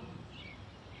God.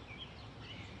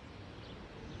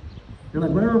 They're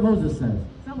like, whatever Moses says.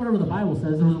 It's not whatever the Bible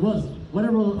says. It was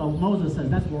whatever Moses says,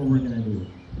 that's what we're going to do.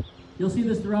 You'll see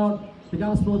this throughout the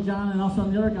Gospel of John and also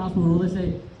in the other Gospels where they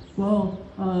say, well,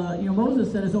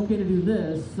 Moses said it's okay to do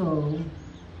this, so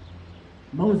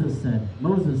Moses said.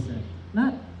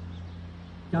 Not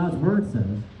God's word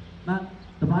says, not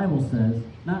the Bible says,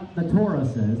 not the Torah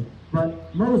says,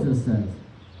 but Moses says.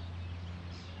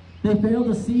 They failed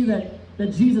to see that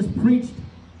Jesus preached,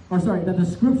 that the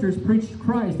scriptures preached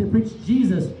Christ. They preached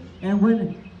Jesus. And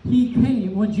when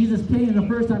Jesus came the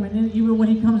first time, and even when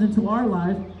He comes into our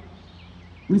lives,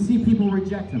 we see people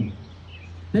reject Him.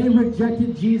 They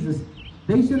rejected Jesus.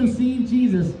 They should have seen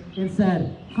Jesus and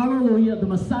said, hallelujah, the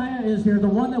Messiah is here. The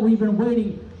one that we've been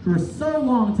waiting for so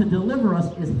long to deliver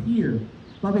us is here.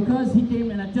 But because He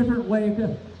came in a different way,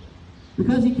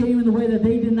 because He came in the way that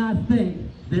they did not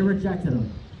think, they rejected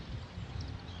Him.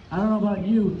 I don't know about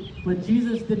you, but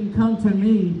Jesus didn't come to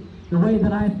me the way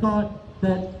that I thought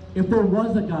that if there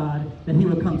was a God, that He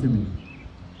would come to me.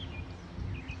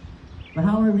 But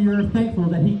however, you're thankful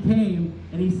that He came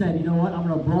and He said, you know what, I'm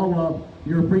going to blow up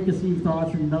your preconceived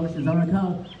thoughts and notions. I'm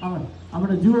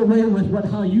going to do away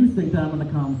with how you think that I'm going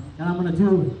to come, and I'm going to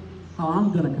do how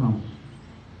I'm going to come.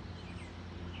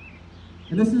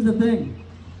 And this is the thing.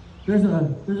 There's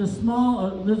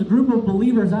a group of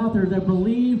believers out there that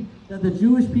believe that the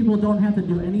Jewish people don't have to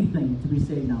do anything to be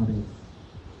saved nowadays.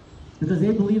 Because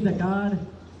they believe that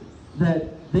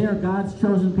they are God's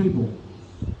chosen people.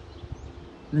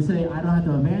 And they say, I don't have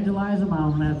to evangelize them, I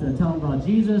don't have to tell them about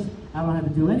Jesus, I don't have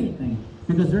to do anything.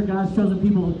 Because they're God's chosen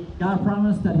people. God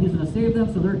promised that He's going to save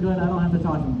them, so they're good, I don't have to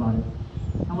talk to them about it.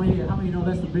 How many know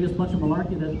that's the biggest bunch of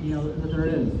malarkey that there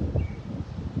is?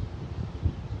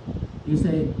 You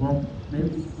say, well,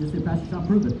 maybe you say, Pastor Sean,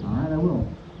 prove it. All right, I will.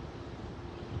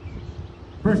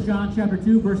 1 John chapter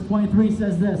 2, verse 23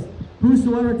 says this,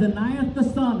 whosoever denieth the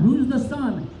Son, who's the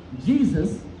Son?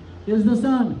 Jesus is the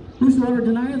Son. Whosoever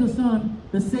denieth the Son,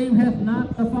 the same hath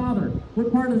not the Father.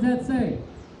 What part does that say?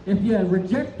 If you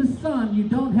reject the Son, you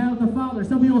don't have the Father.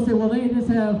 Some people say, well, they just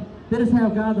have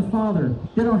God the Father.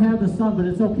 They don't have the Son, but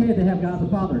it's okay they have God the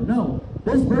Father. No.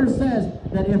 This verse says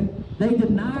that if they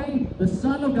deny the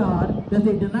Son of God, that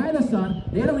they deny the Son,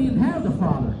 they don't even have the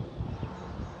Father.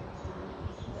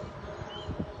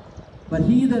 But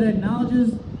he that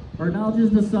acknowledges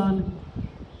the Son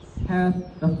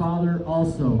hath the Father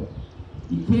also.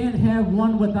 You can't have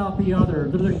one without the other.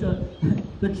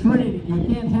 The Trinity,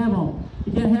 you can't have them.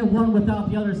 You can't have one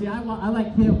without the other. See, I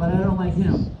like him, but I don't like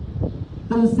him.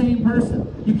 They're the same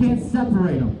person. You can't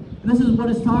separate them. And this is what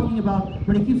it's talking about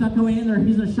when he keeps on coming in there.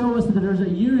 He's going to show us that there's a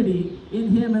unity in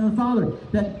him and the Father,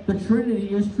 that the Trinity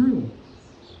is true.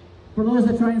 For those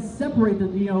that try and separate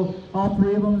all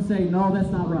three of them and say, no, that's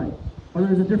not right, or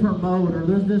there's a different mode, or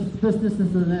there's this,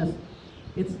 and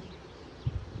this,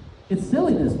 it's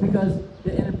silliness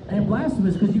and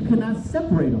blasphemous because you cannot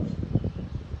separate them.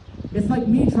 It's like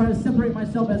me trying to separate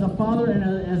myself as a father and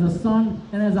as a son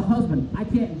and as a husband. I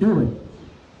can't do it.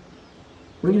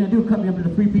 What are you going to do? Cut me up into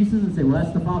three pieces and say, well,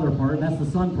 that's the father part, and that's the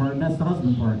son part, and that's the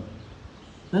husband part.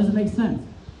 Doesn't make sense.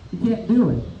 You can't do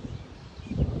it.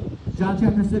 John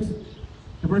chapter 6,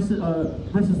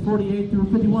 verses 48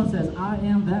 through 51 says, I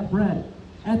am that bread.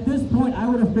 At this point, I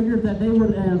would have figured that they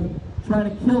would have tried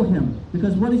to kill him.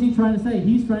 Because what is he trying to say?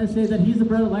 He's trying to say that he's the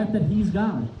bread of life, that he's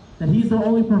God, that he's the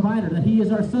only provider, that he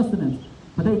is our sustenance.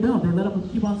 But they don't. They let him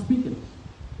keep on speaking.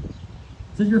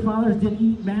 It says, your fathers did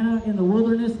eat manna in the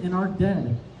wilderness and are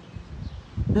dead.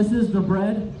 This is the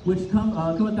bread which cometh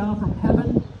down from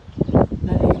heaven,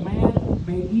 that a man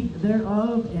may eat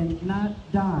thereof and not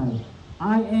die.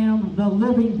 I am the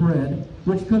living bread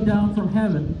which come down from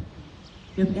heaven.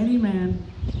 If any man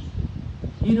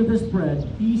eat of this bread,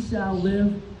 he shall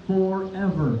live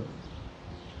forever.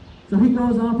 So he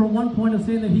goes on from one point of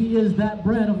saying that he is that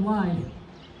bread of life,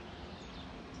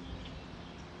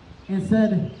 and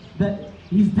said that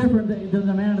he's different than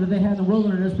the manna that they had in the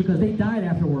wilderness because they died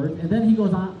afterwards. And then he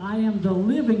goes on, I am the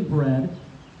living bread,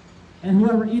 and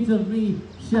whoever eats of me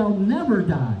shall never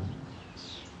die.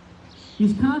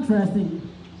 He's contrasting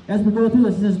as we go through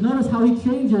this. He says, notice how he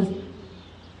changes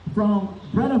from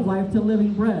bread of life to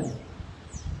living bread.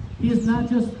 He is not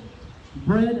just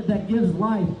bread that gives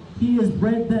life. He is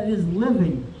bread that is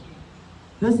living.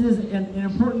 This is an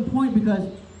important point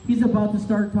because he's about to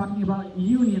start talking about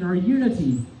union or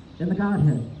unity in the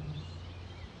Godhead.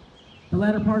 The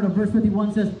latter part of verse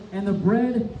 51 says, and the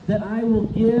bread that I will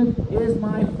give is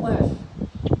my flesh,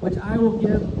 which I will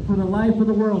give for the life of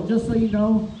the world. Just so you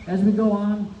know, as we go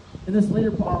on in this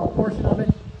later portion of it,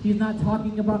 he's not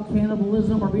talking about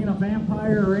cannibalism or being a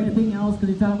vampire or anything else, because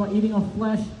he's talking about eating of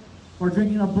flesh or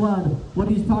drinking of blood. What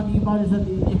he's talking about is that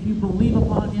if you believe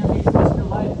upon him, you trust your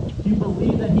life, you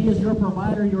believe that he is your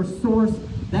provider, your source,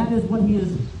 that is what he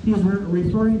is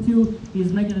referring to.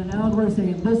 He's making an allegory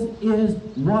saying, this is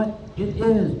what it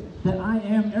is, that I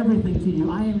am everything to you.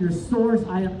 I am your source.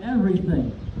 I am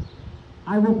everything.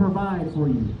 I will provide for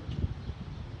you.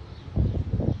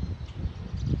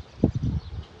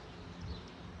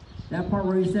 That part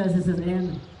where he says,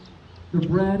 and the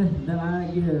bread that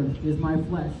I give is my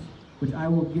flesh, which I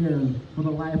will give for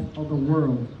the life of the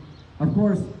world. Of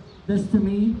course, this to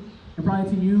me, and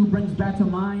probably to you, brings back to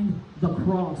mind the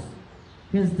cross.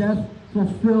 His death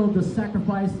fulfilled the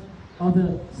sacrifice of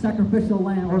the sacrificial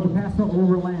lamb, or the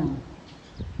Passover lamb.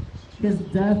 His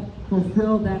death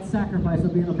fulfilled that sacrifice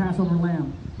of being the Passover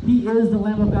lamb. He is the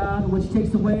Lamb of God, which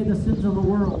takes away the sins of the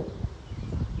world.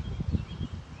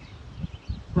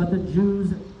 But the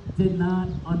Jews did not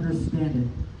understand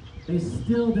it. They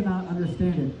still did not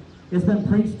understand it. It's been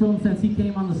preached to him since he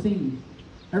came on the scene.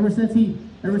 Ever since he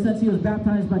was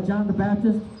baptized by John the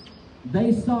Baptist,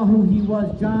 they saw who he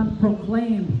was. John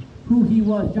proclaimed who he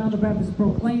was. John the Baptist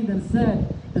proclaimed and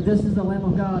said that this is the Lamb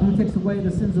of God who takes away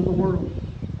the sins of the world.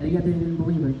 And yet they didn't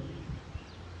believe it.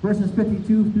 Verses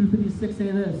 52 through 56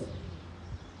 say this.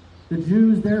 The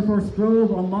Jews therefore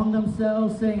strove among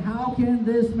themselves, saying, how can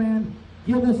this man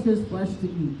give us his flesh to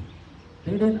eat?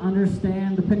 They didn't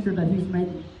understand the picture that he's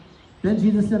making. Then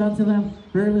Jesus said unto them,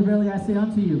 verily, verily, I say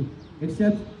unto you,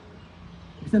 except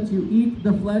you eat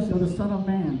the flesh of the Son of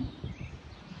Man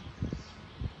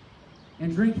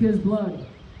and drink his blood,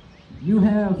 you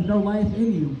have no life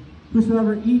in you.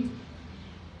 Whosoever eat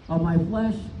of my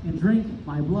flesh and drink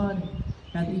my blood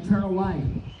hath eternal life.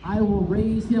 I will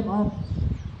raise him up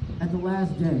at the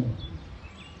last day.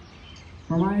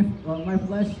 For my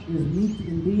flesh is meat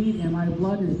indeed, and my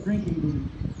blood is drink indeed.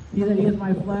 He that eateth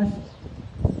my flesh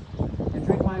and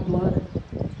drink my blood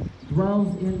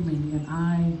dwells in me, and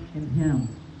I in him.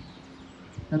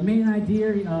 The main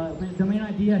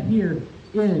idea here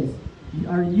is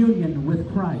our union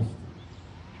with Christ.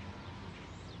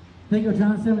 Think of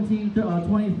John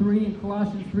 17:23 and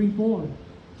Colossians 3:4.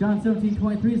 John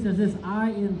 17:23 says this,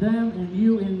 I in them and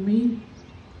you in me,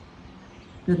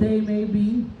 that they may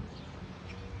be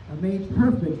made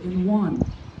perfect in one,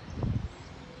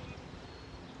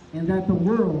 and that the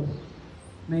world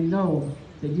may know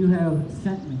that you have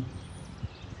sent me.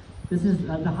 This is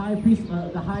the high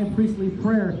priestly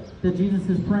prayer that Jesus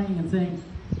is praying and saying,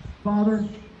 Father,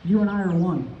 you and I are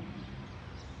one.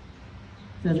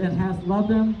 It says, and hast loved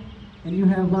them, and you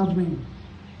have loved me.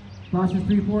 Colossians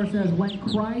 3:4 says, when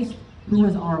Christ, who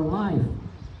is our life,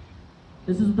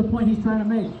 this is the point he's trying to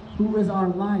make, who is our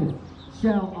life,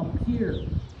 shall appear,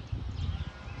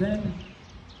 then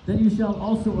you shall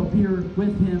also appear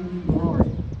with him in glory.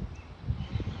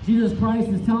 Jesus Christ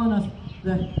is telling us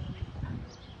that,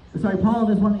 Paul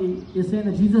is saying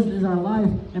that Jesus is our life,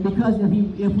 and because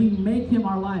if we make him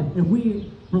our life, if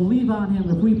we believe on him,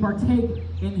 if we partake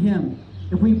in him,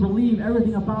 if we believe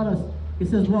everything about us, it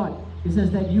says what? It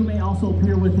says that you may also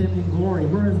appear with him in glory.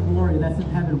 Where is glory? That's in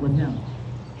heaven with him.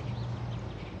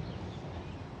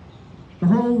 The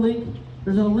whole link,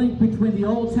 there's a link between the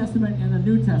Old Testament and the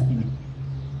New Testament.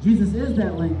 Jesus is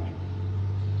that link.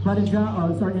 But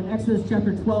in Exodus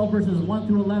chapter 12, verses 1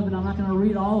 through 11, I'm not going to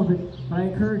read all of it, but I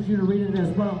encourage you to read it as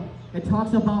well. It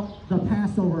talks about the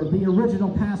Passover, the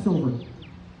original Passover,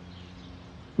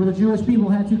 where the Jewish people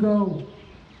had to go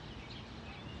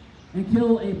and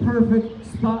kill a perfect,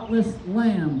 spotless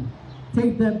lamb,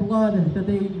 take that blood that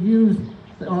they used,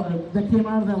 that came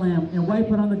out of that lamb, and wipe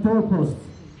it on the doorposts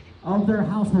of their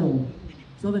household,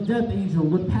 so the death angel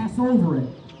would pass over it.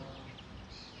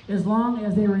 As long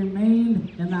as they remained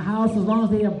in the house, as long as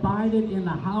they abided in the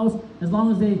house, as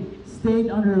long as they stayed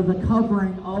under the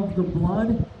covering of the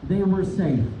blood, they were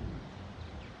safe.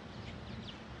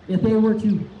 If they were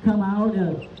to come out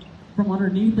from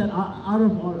underneath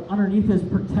underneath his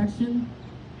protection,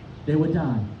 they would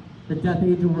die. The death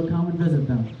angel would come and visit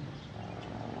them.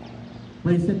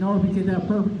 But he said, no, if you take that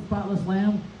perfect, spotless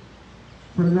lamb,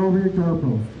 put it over your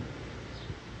doorpost.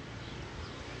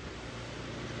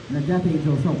 And the death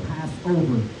angel shall pass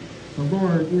over. The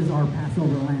Lord is our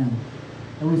Passover lamb.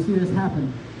 And we see this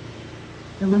happen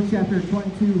in Luke chapter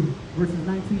 22, verses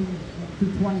 19 to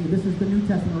 20. This is the New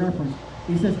Testament reference.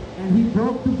 He says, and he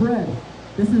broke the bread.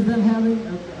 This is them having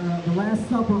the Last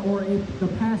Supper, or the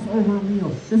Passover meal.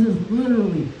 This is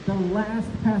literally the last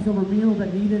Passover meal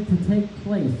that needed to take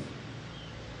place.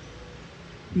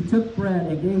 He took bread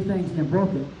and gave thanks and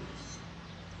broke it,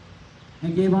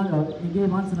 and gave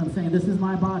unto them, saying, this is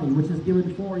my body, which is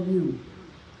given for you.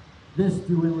 This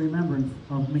do in remembrance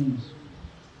of me.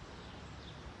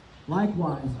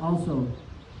 Likewise, also,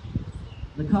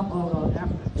 the cup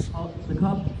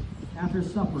after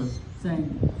supper,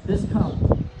 saying, this cup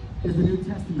is the New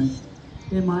Testament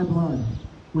in my blood,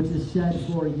 which is shed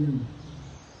for you.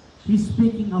 He's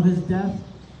speaking of his death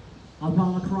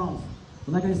upon the cross.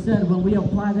 But like I said, when we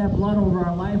apply that blood over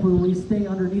our life, when we stay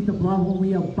underneath the blood, when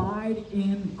we abide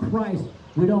in Christ,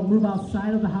 we don't move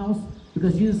outside of the house,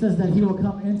 because Jesus says that he will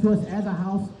come into us as a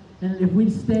house. And if we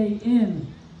stay in,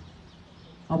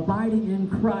 abiding in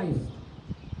Christ,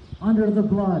 under the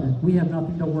blood, we have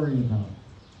nothing to worry about.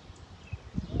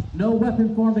 No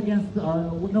weapon formed against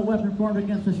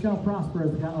us shall prosper,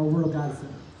 as the word of God says.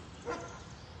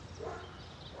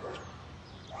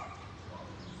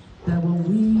 That when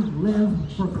we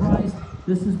live for Christ,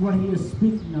 this is what he is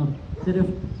speaking of. That if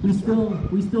we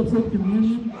still take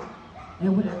communion,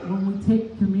 and when we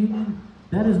take communion,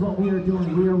 that is what we are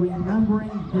doing. We are remembering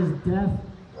his death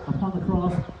upon the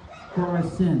cross for our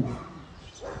sins.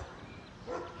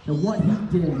 And what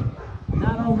he did.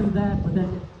 Not only that, but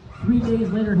then 3 days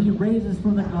later he raises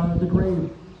from the grave,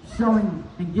 showing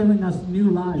and giving us new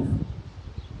life.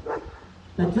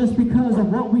 That just because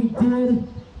of what we did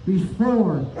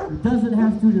before, it doesn't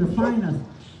have to define us.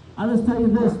 I'll just tell you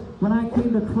this, when I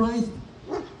came to Christ,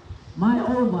 My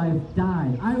old life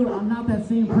died. I'm not that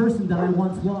same person that I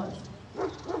once was.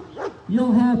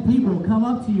 You'll have people come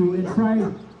up to you and try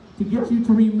to get you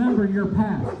to remember your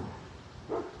past.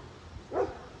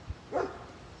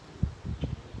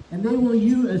 And they will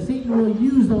use, Satan will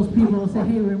use those people and say,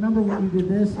 hey, remember when you did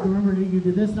this? Remember you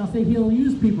did this? And I'll say he'll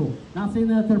use people. Not saying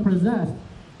that they're possessed,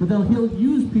 but he'll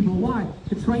use people. Why?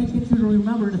 To try and get you to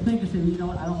remember, to think and say, you know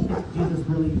what, I don't think Jesus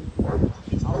really saved me.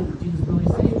 I don't think Jesus really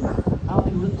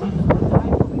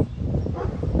died for me.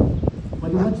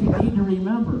 But what you need to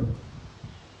remember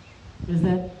is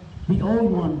that the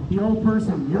old one, the old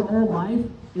person, your old life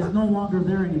is no longer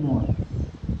there anymore.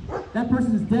 That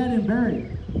person is dead and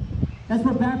buried. That's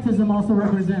what baptism also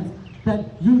represents. That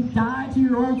you die to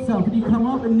your old self and you come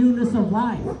up in newness of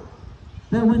life.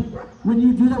 That when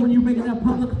you do that, when you're making that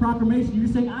public proclamation,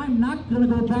 you're saying, I'm not going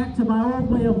to go back to my old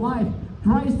way of life.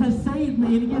 Christ has saved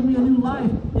me and he gave me a new life.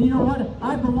 And you know what?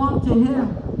 I belong to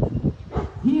him.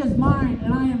 He is mine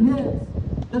and I am his.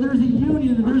 That there's a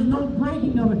union, that there's no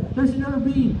breaking of it. There should never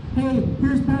be, hey,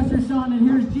 here's Pastor Sean and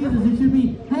here's Jesus. It should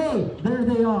be, hey, there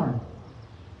they are.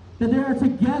 That they are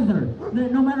together.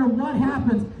 That no matter what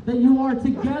happens, that you are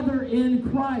together in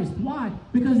Christ. Why?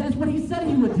 Because that's what he said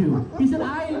he would do. He said,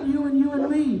 I and you and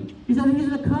me. He said he's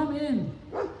going to come in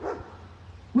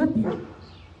with you.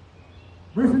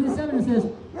 Verse 27, it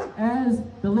says, as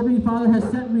the living Father has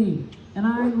sent me, and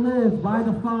I live by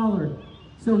the Father,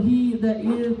 so he that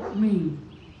is me,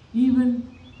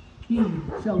 even he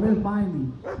shall live by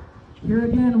me. Here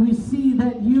again we see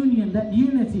that union, that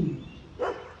unity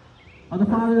of the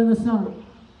Father and the Son.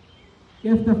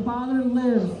 If the Father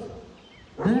lives,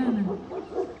 then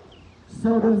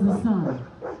so does the Son.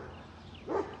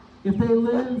 If they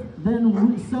live,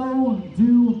 then so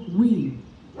do we.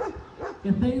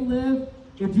 If they live,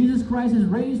 if Jesus Christ is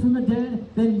raised from the dead,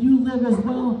 then you live as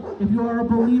well if you are a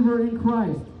believer in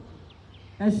Christ.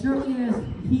 As surely as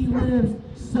he lives,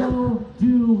 so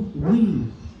do we.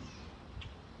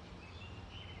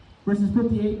 Verses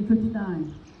 58 and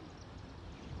 59.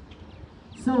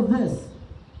 So this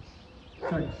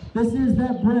is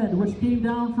that bread which came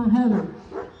down from heaven,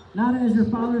 not as your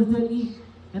fathers did eat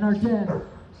and are dead.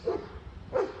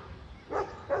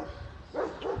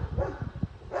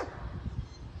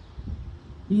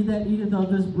 He that eateth of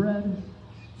this bread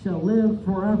shall live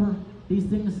forever. These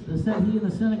things said he in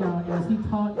the synagogue as he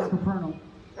taught in Capernaum.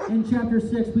 In chapter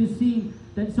 6, we've seen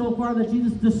that so far that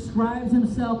Jesus describes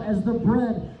himself as the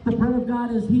bread. The bread of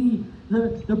God is he,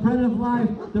 the bread of life,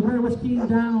 the bread which came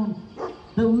down.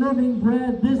 The living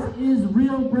bread, this is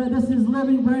real bread, this is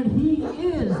living bread. He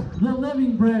is the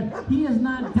living bread. He is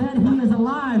not dead, he is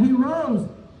alive. He rose.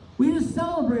 We just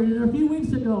celebrated it a few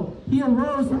weeks ago. He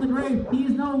arose from the grave. He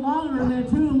is no longer in that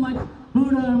tomb like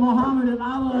Buddha and Muhammad and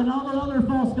Allah and all the other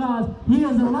false gods. He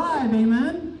is alive,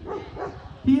 amen?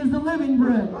 He is the living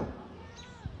bread.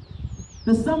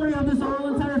 The summary of this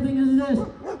whole entire thing is this.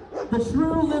 The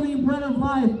true living bread of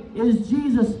life is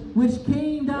Jesus, which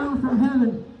came down from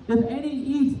heaven. If any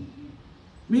eat,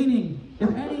 meaning, if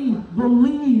any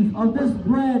believe of this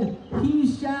bread,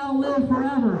 he shall live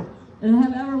forever and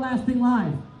have everlasting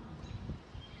life.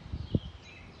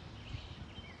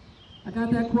 I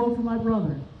got that quote from my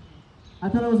brother. I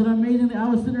thought it was an amazing thing. I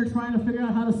was sitting there trying to figure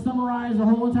out how to summarize the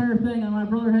whole entire thing, and my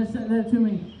brother had said that to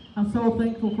me. I'm so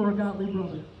thankful for a godly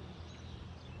brother.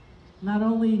 Not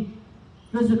only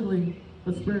physically,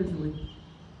 but spiritually.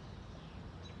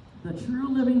 The true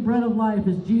living bread of life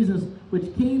is Jesus,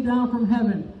 which came down from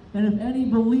heaven. And if any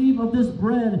believe of this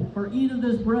bread, or eat of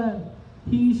this bread,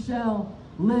 he shall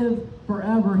live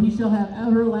forever. He shall have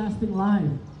everlasting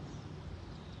life.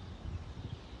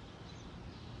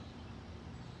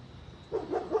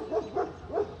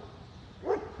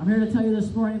 I'm here to tell you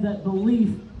this morning that belief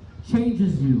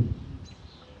changes you.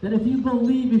 That if you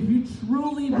believe, if you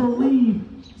truly believe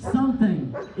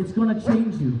something, it's going to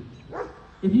change you.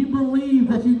 If you believe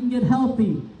that you can get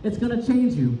healthy, it's going to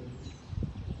change you.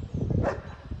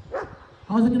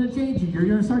 How's it going to change you? You're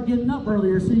going to start getting up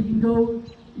earlier so you can go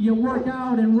work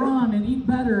out and run and eat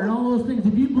better and all those things.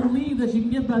 If you believe that you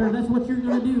can get better, that's what you're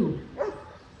going to do.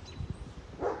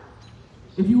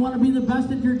 If you want to be the best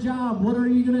at your job, what are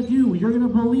you going to do? You're going to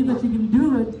believe that you can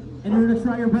do it, and you're going to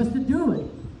try your best to do it.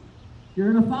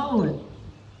 You're going to follow it.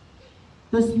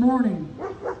 This morning,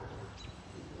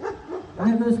 I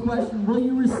have this question. Will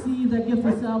you receive that gift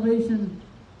of salvation,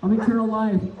 of eternal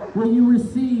life? Will you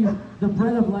receive the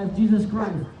bread of life, Jesus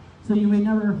Christ, so you may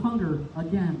never hunger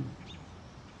again?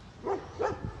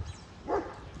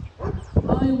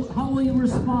 How will you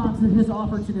respond to his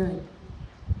offer today?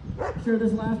 I shared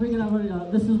this last week,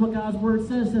 and this is what God's word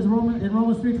says. It says in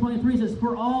Romans 3:23 says,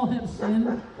 "For all have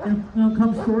sinned and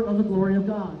come short of the glory of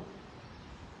God."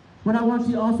 What I want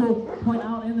you to also point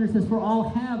out in there says, "For all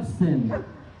have sinned."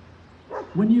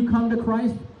 When you come to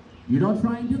Christ, you don't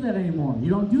try and do that anymore. You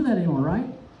don't do that anymore, right?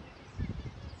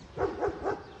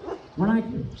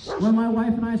 When my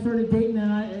wife and I started dating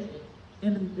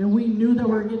and we knew that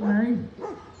we were getting married,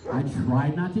 I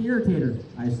tried not to irritate her.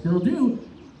 I still do,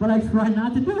 but I try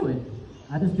not to do it.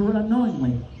 I just do it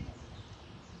unknowingly.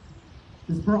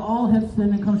 It's for all have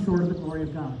sinned and come short of the glory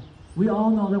of God. We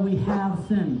all know that we have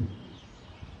sinned.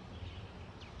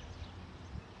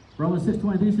 Romans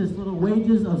 6:23 says, "For the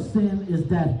wages of sin is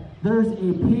death." There's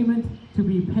a payment to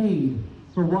be paid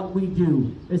for what we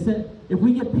do. It said, if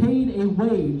we get paid a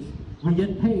wage, we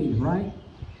get paid, right?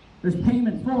 There's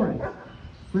payment for it.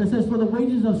 But it says, "For the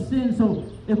wages of sin." So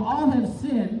if all have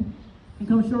sinned and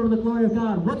come short of the glory of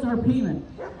God, what's our payment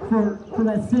for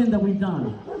that sin that we've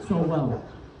done so well?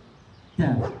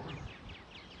 Death.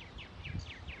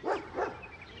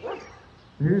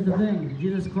 Here's the thing.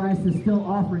 Jesus Christ is still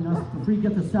offering us the free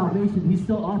gift of salvation. He's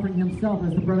still offering himself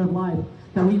as the bread of life,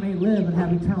 that we may live and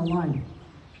have eternal life.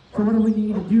 So what do we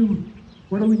need to do?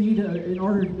 What do we need in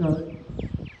order to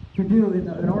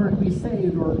be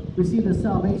saved or receive this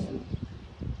salvation?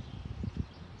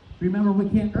 Remember, we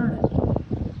can't earn it.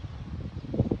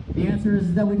 The answer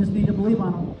is that we just need to believe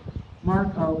on him.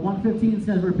 Mark 1:15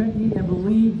 says, "Repent ye and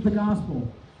believe the gospel."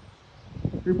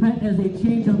 Repent is a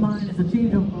change of mind. It's a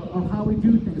change of how we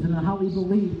do things and how we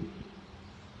believe.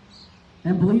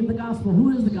 And believe the gospel. Who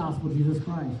is the gospel? Jesus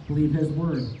Christ. Believe his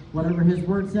word. Whatever his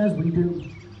word says, we do.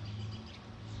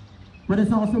 But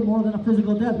it's also more than a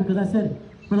physical death, because I said,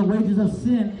 for the wages of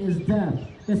sin is death.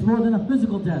 It's more than a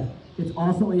physical death. It's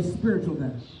also a spiritual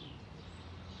death.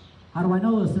 How do I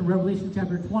know this? In Revelation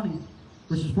chapter 20,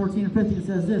 verses 14 and 15, it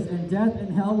says this, "And death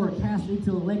and hell were cast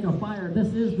into the lake of fire."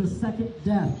 This is the second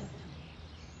death.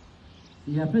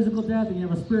 You have physical death and you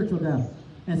have a spiritual death.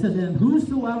 And it says, "And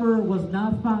whosoever was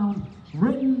not found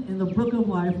written in the book of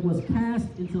life was cast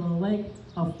into the lake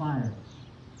of fire."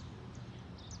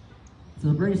 It's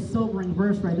a very sobering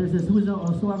verse right there. It says,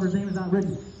 "Whosoever's name is not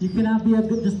written." You cannot be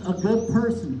just a good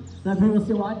person. That people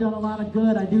say, "Well, I've done a lot of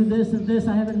good. I do this and this.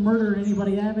 I haven't murdered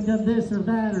anybody. I haven't done this or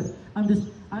that." Or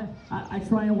I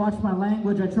try and watch my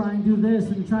language. I try and do this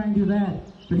and try and do that.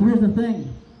 But here's the thing.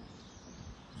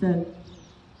 It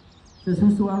says,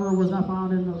 "Whosoever was not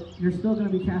found in the..." You're still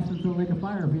going to be cast into the lake of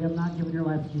fire if you have not given your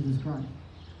life to Jesus Christ.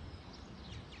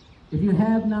 If you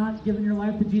have not given your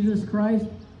life to Jesus Christ,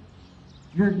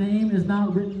 your name is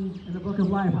not written in the book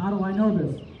of life. How do I know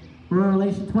this?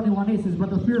 Revelation 21:8 says, "But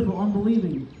the fearful,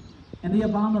 unbelieving, and the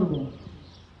abominable,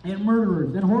 and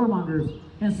murderers, and whoremongers,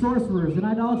 and sorcerers, and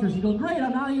idolaters." You go, "Great,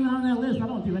 I'm not even on that list. I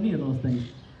don't do any of those things."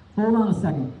 Hold on a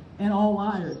second. "And all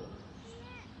liars."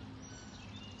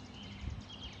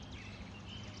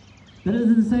 That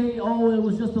doesn't say, "Oh, it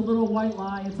was just a little white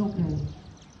lie. It's okay.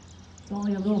 It's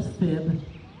only a little fib."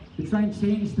 You try and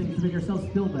change things to make yourself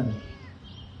feel better.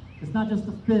 It's not just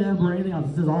a fib or anything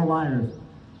else. It says all liars.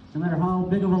 No matter how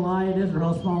big of a lie it is or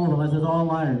how small of a lie, it says all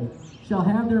liars shall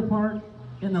have their part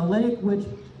in the lake which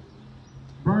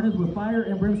burneth with fire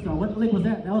and brimstone. What lake was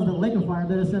that? That was the lake of fire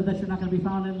that it says that you're not going to be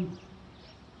found in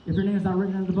if your name is not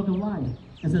written in the book of life.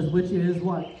 It says, which is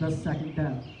what? The second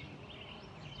death.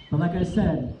 But like I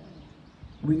said,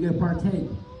 we can partake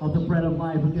of the bread of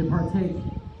life. We can partake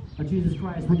of Jesus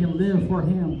Christ. We can live for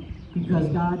him because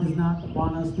God does not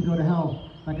want us to go to hell.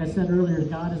 Like I said earlier,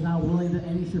 God is not willing that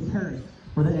any should perish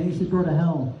or that any should go to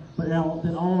hell, but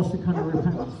that all should come to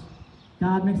repentance.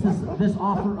 God makes us this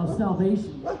offer of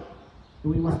salvation that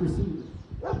we must receive.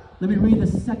 Let me read the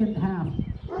second half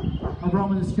of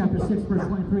Romans chapter 6, verse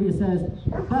 23. It says,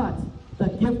 "But the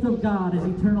gift of God is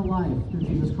eternal life through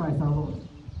Jesus Christ our Lord."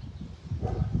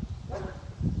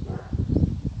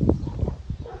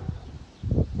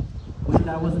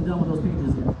 I wasn't done with those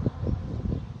pages yet.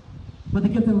 But the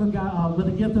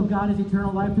gift of God is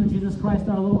eternal life through Jesus Christ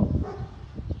our Lord.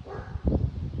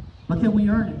 But can we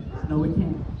earn it? No, we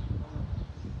can't.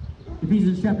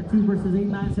 Ephesians chapter 2, verses 8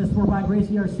 and 9 says, "For by grace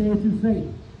ye are saved through faith,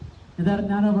 and that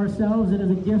not of ourselves, it is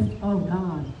a gift of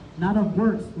God, not of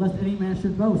works, lest any man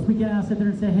should boast." We cannot sit there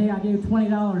and say, "Hey, I gave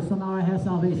 $20, so now I have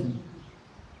salvation."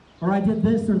 Or "I did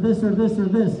this or this or this or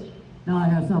this, now I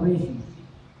have salvation."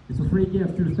 It's a free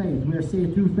gift through faith. We are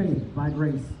saved through faith by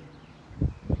grace.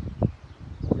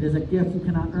 It is a gift. You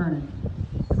cannot earn it.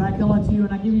 If I come up to you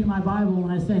and I give you my Bible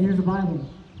and I say, "Here's a Bible,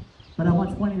 but I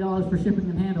want $20 for shipping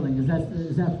and handling,"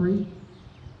 is that free?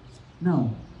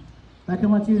 No. If I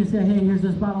come up to you and say, "Hey, here's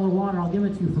this bottle of water, I'll give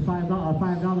it to you for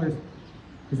 $5.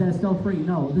 Is that still free?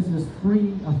 No, this is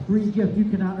free, a free gift. You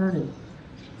cannot earn it.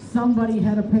 Somebody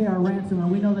had to pay our ransom,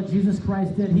 and we know that Jesus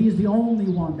Christ did. He is the only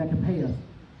one that can pay us.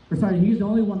 He's the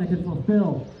only one that can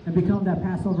fulfill and become that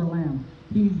Passover lamb.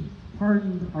 He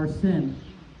pardoned our sin.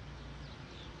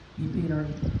 He paid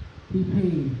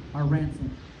our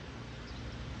ransom.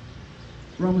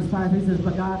 Romans 5:8 says,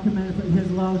 but God commended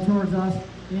his love towards us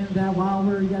in that while we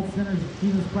were yet sinners,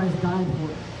 Jesus Christ died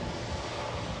for us.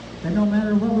 That no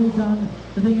matter what we've done,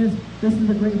 the thing is, this is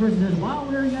the great verse. It says, while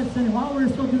we were yet sinning, while we were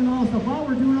still doing all this stuff, while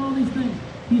we're doing all these things,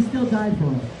 he still died for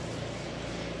us.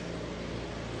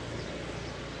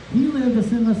 He lived a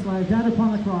sinless life, died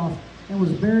upon the cross, and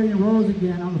was buried and rose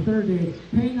again on the third day,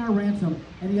 paying our ransom.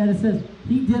 And yet it says,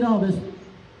 he did all this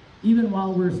even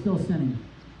while we're still sinning,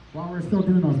 while we're still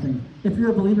doing those things. If you're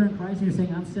a believer in Christ and you're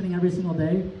saying, I'm sinning every single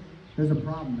day, there's a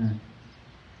problem there.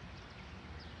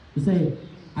 You say,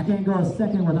 I can't go a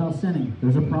second without sinning.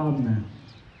 There's a problem there.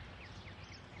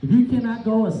 If you cannot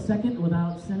go a second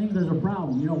without sinning, there's a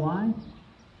problem. You know why?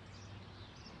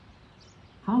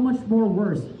 How much more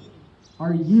worse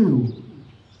are you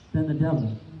than the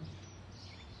devil?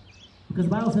 Because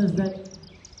the Bible says that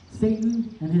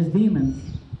Satan and his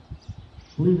demons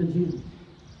believe in Jesus.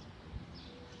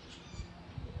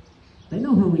 They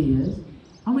know who he is.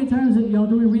 How many times do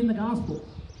we read in the gospel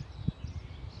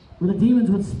where the demons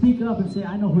would speak up and say,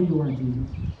 I know who you are, Jesus.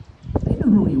 They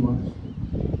knew who he was.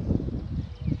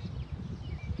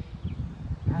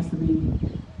 It has to be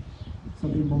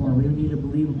something more. We need to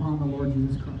believe upon the Lord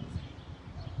Jesus Christ.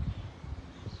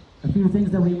 A few things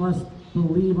that we must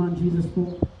believe on Jesus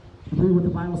for. Believe what the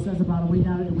Bible says about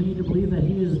him. We need to believe that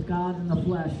he is God in the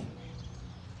flesh.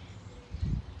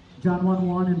 John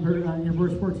 1:1 in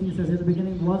verse 14 says, in the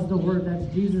beginning was the Word, that's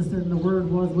Jesus, and the Word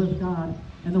was with God,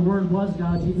 and the Word was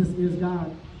God. Jesus is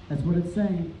God. That's what it's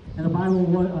saying. And the Bible,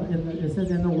 it says,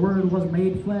 and the Word was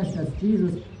made flesh, that's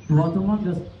Jesus, dwelt among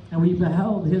us, and we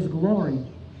beheld his glory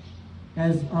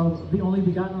as of the only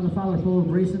begotten of the Father, full of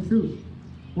grace and truth.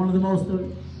 One of the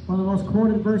most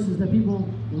quoted verses that people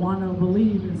want to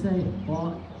believe and say,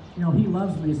 well, he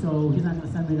loves me, so he's not going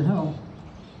to send me to hell.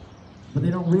 But they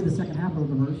don't read the second half of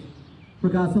the verse. For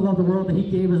God so loved the world that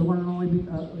he gave his only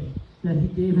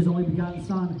begotten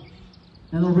Son.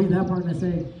 And they'll read that part and they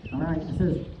say, all right, it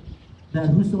says that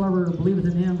whosoever believeth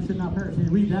in him should not perish. They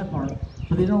read that part,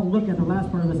 but they don't look at the last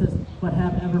part of it that says, but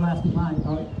have everlasting life,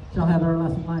 shall have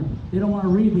everlasting life. They don't want to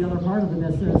read the other part of it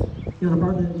that says, the other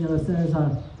part that says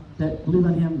that believe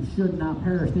on him should not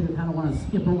perish. They kind of want to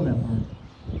skip over that part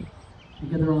and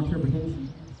get their own interpretation.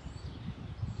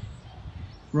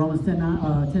 Romans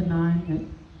 10:9 and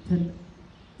 10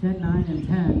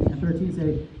 and 13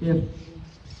 say, if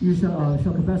you shall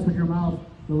confess with your mouth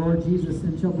the Lord Jesus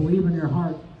and shall believe in your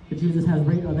heart that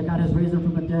that God has raised him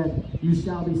from the dead, you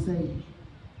shall be saved.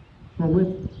 For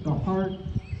with the heart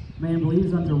man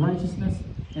believes unto righteousness,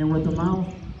 and with the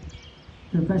mouth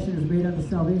confession is made unto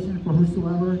salvation. For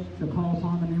whosoever shall call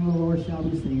upon the name of the Lord shall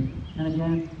be saved. And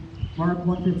again, Mark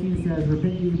 1:15 says,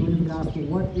 repent ye and believe the gospel.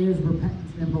 What is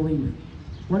repentance and belief?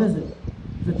 What is it?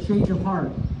 It's a change of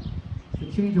heart.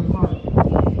 It's a change of heart.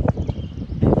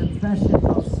 And confession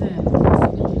of sin,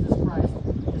 trusting in Jesus Christ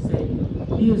to save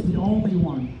you. He is the only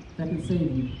one that can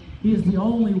save you. He is the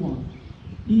only one.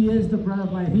 He is the bread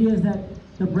of life. He is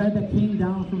the bread that came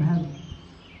down from heaven.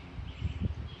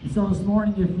 And so this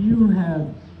morning, if you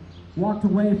have walked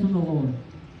away from the Lord,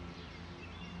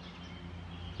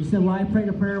 you said, well, I prayed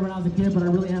a prayer when I was a kid, but I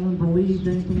really haven't believed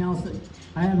anything else.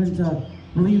 I haven't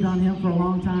believed on him for a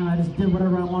long time. I just did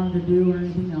whatever I wanted to do or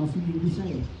anything else. You need to be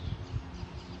saved.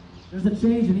 There's a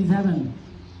change in his heaven.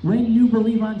 When you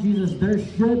believe on Jesus, there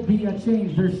should be a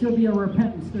change. There should be a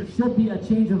repentance. There should be a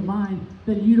change of mind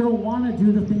that you don't want to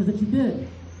do the things that you did.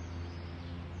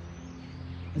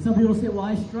 And some people say, well,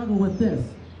 I struggle with this.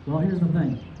 Well, here's the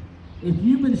thing. If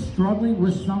you've been struggling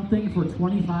with something for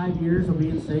 25 years of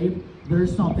being saved,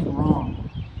 there's something wrong.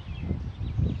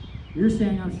 You're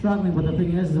saying I'm struggling, but the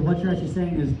thing is that what you're actually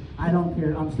saying is, I don't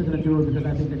care. I'm still going to do it because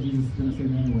I think that Jesus is going to save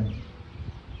me anyway.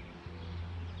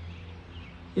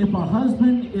 If a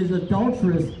husband is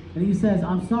adulterous and he says,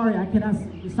 I'm sorry, I cannot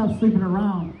stop sleeping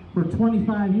around for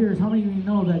 25 years, how many of you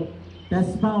know that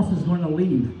that spouse is going to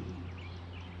leave?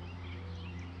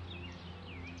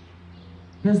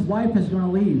 His wife is going to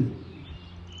leave.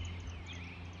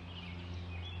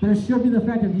 There should be the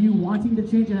fact of you wanting to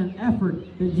change and an effort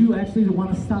that you actually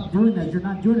want to stop doing that. You're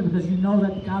not doing it because you know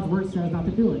that God's word says not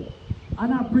to do it. I'm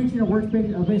not preaching a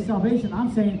works-based salvation.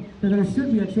 I'm saying that there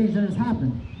should be a change that has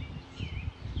happened.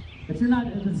 That you're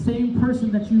not the same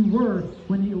person that you were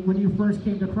when you first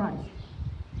came to Christ.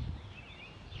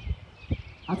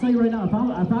 I'll tell you right now, if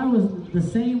I was the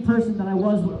same person that I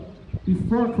was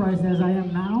before Christ as I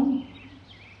am now,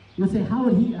 you would say, how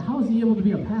is he able to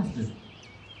be a pastor?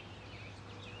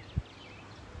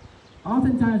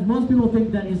 Oftentimes, most people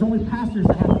think that it's only pastors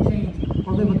that have to change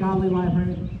or live a godly life.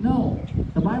 No,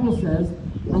 the Bible says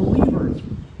believers.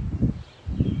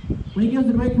 When he gives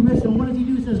the Great Commission, what does he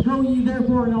do? He says, go ye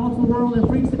therefore in all the world and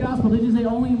preach the gospel. Did he say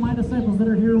only my disciples that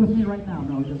are here with me right now?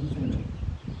 No, he doesn't say that.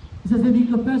 He says, if you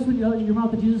confess with your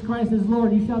mouth that Jesus Christ is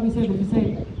Lord, you shall be saved. Did he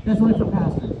say that's only for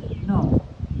pastors? No.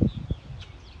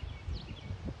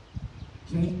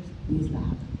 Change needs to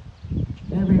happen.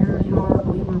 Every here you are a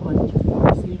believer, but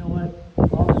you see, you know what?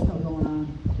 All this stuff going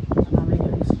on. I'm not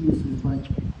making excuses, but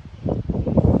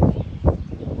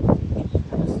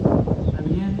I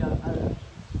began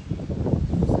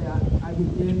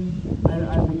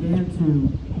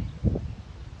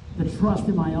to trust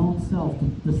in my own self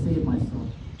to save myself,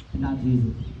 and not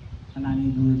Jesus. And I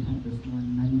need to repent this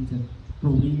morning. I need to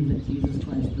believe that Jesus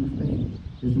Christ through faith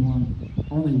is the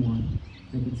only one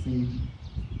that can save me.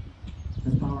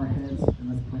 Let's bow our heads and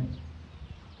let's pray.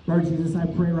 Lord Jesus, I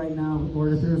pray right now,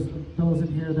 Lord, if there's those in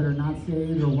here that are not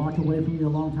saved or walked away from you a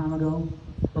long time ago,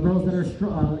 or those that are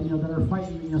that are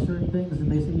fighting certain things,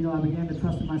 and they say, I began to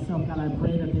trust in myself. God, I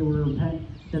pray that they would repent,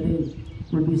 that they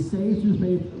would be saved through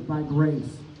faith by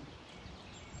grace,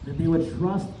 that they would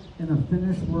trust in the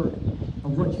finished work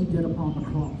of what you did upon the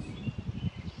cross.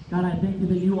 God, I thank you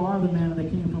that you are the manna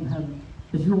that came from heaven,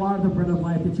 that you are the bread of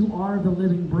life, that you are the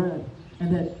living bread,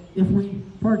 and that if we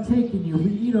partake in you, if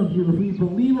we eat of you, if we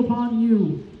believe upon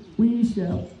you, we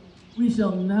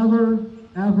shall never,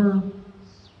 ever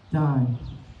die.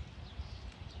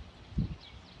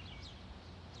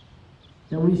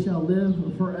 That we shall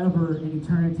live forever in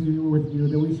eternity with you,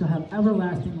 that we shall have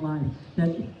everlasting life,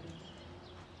 that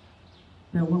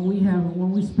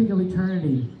when we speak of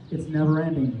eternity, it's never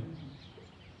ending.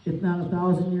 It's not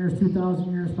 1,000 years,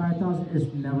 2,000 years, 5,000,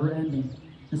 it's never ending.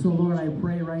 And so, Lord, I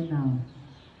pray right now,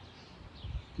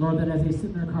 Lord, that as they sit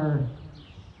in their car,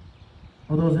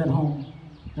 or those at home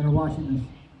that are watching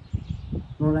this,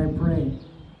 Lord, I pray,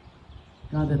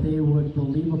 God, that they would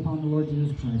believe upon the Lord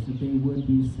Jesus Christ, that they would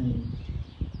be saved.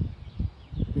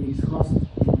 They trust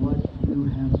in what you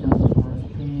have done for us,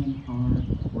 paying our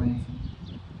ransom.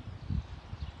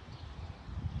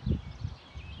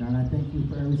 God, I thank you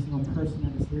for every single person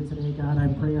that is here today. God, I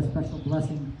pray a special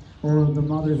blessing over the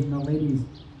mothers and the ladies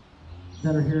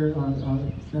that are here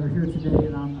today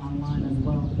and online as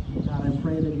well. God, I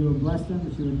pray that you would bless them,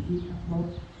 that you would keep them,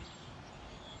 Lord.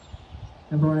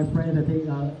 And Lord, I pray that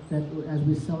that as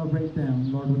we celebrate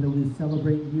them, Lord, that we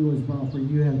celebrate you as well, for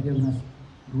you have given us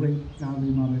great godly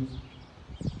mothers,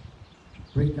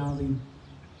 great godly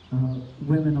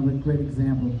women of a great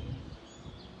example.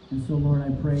 And so, Lord, I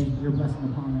pray your blessing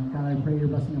upon them. God, I pray your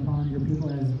blessing upon your people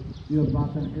as you have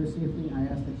brought them here safely. I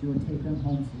ask that you would take them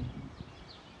home safely.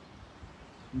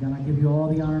 And God, I give you all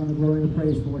the honor and the glory and the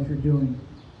praise for what you're doing.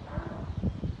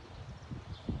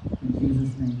 In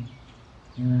Jesus' name,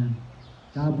 amen.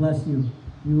 God bless you.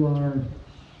 You are,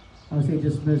 I would say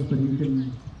dismissed, but you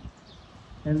can.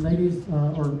 And ladies,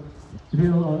 or if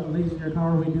you have ladies in your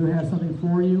car, we do have something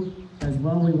for you as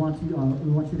well. We want you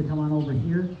to come on over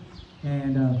here,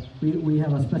 and we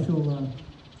have a special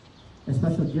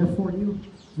gift for you.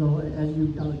 So as you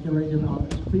get ready to,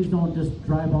 please don't just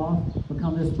drive off, but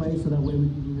come this way so that way we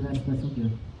can give you that special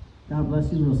gift. God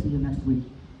bless you. We'll see you next week.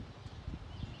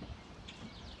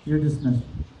 You're dismissed.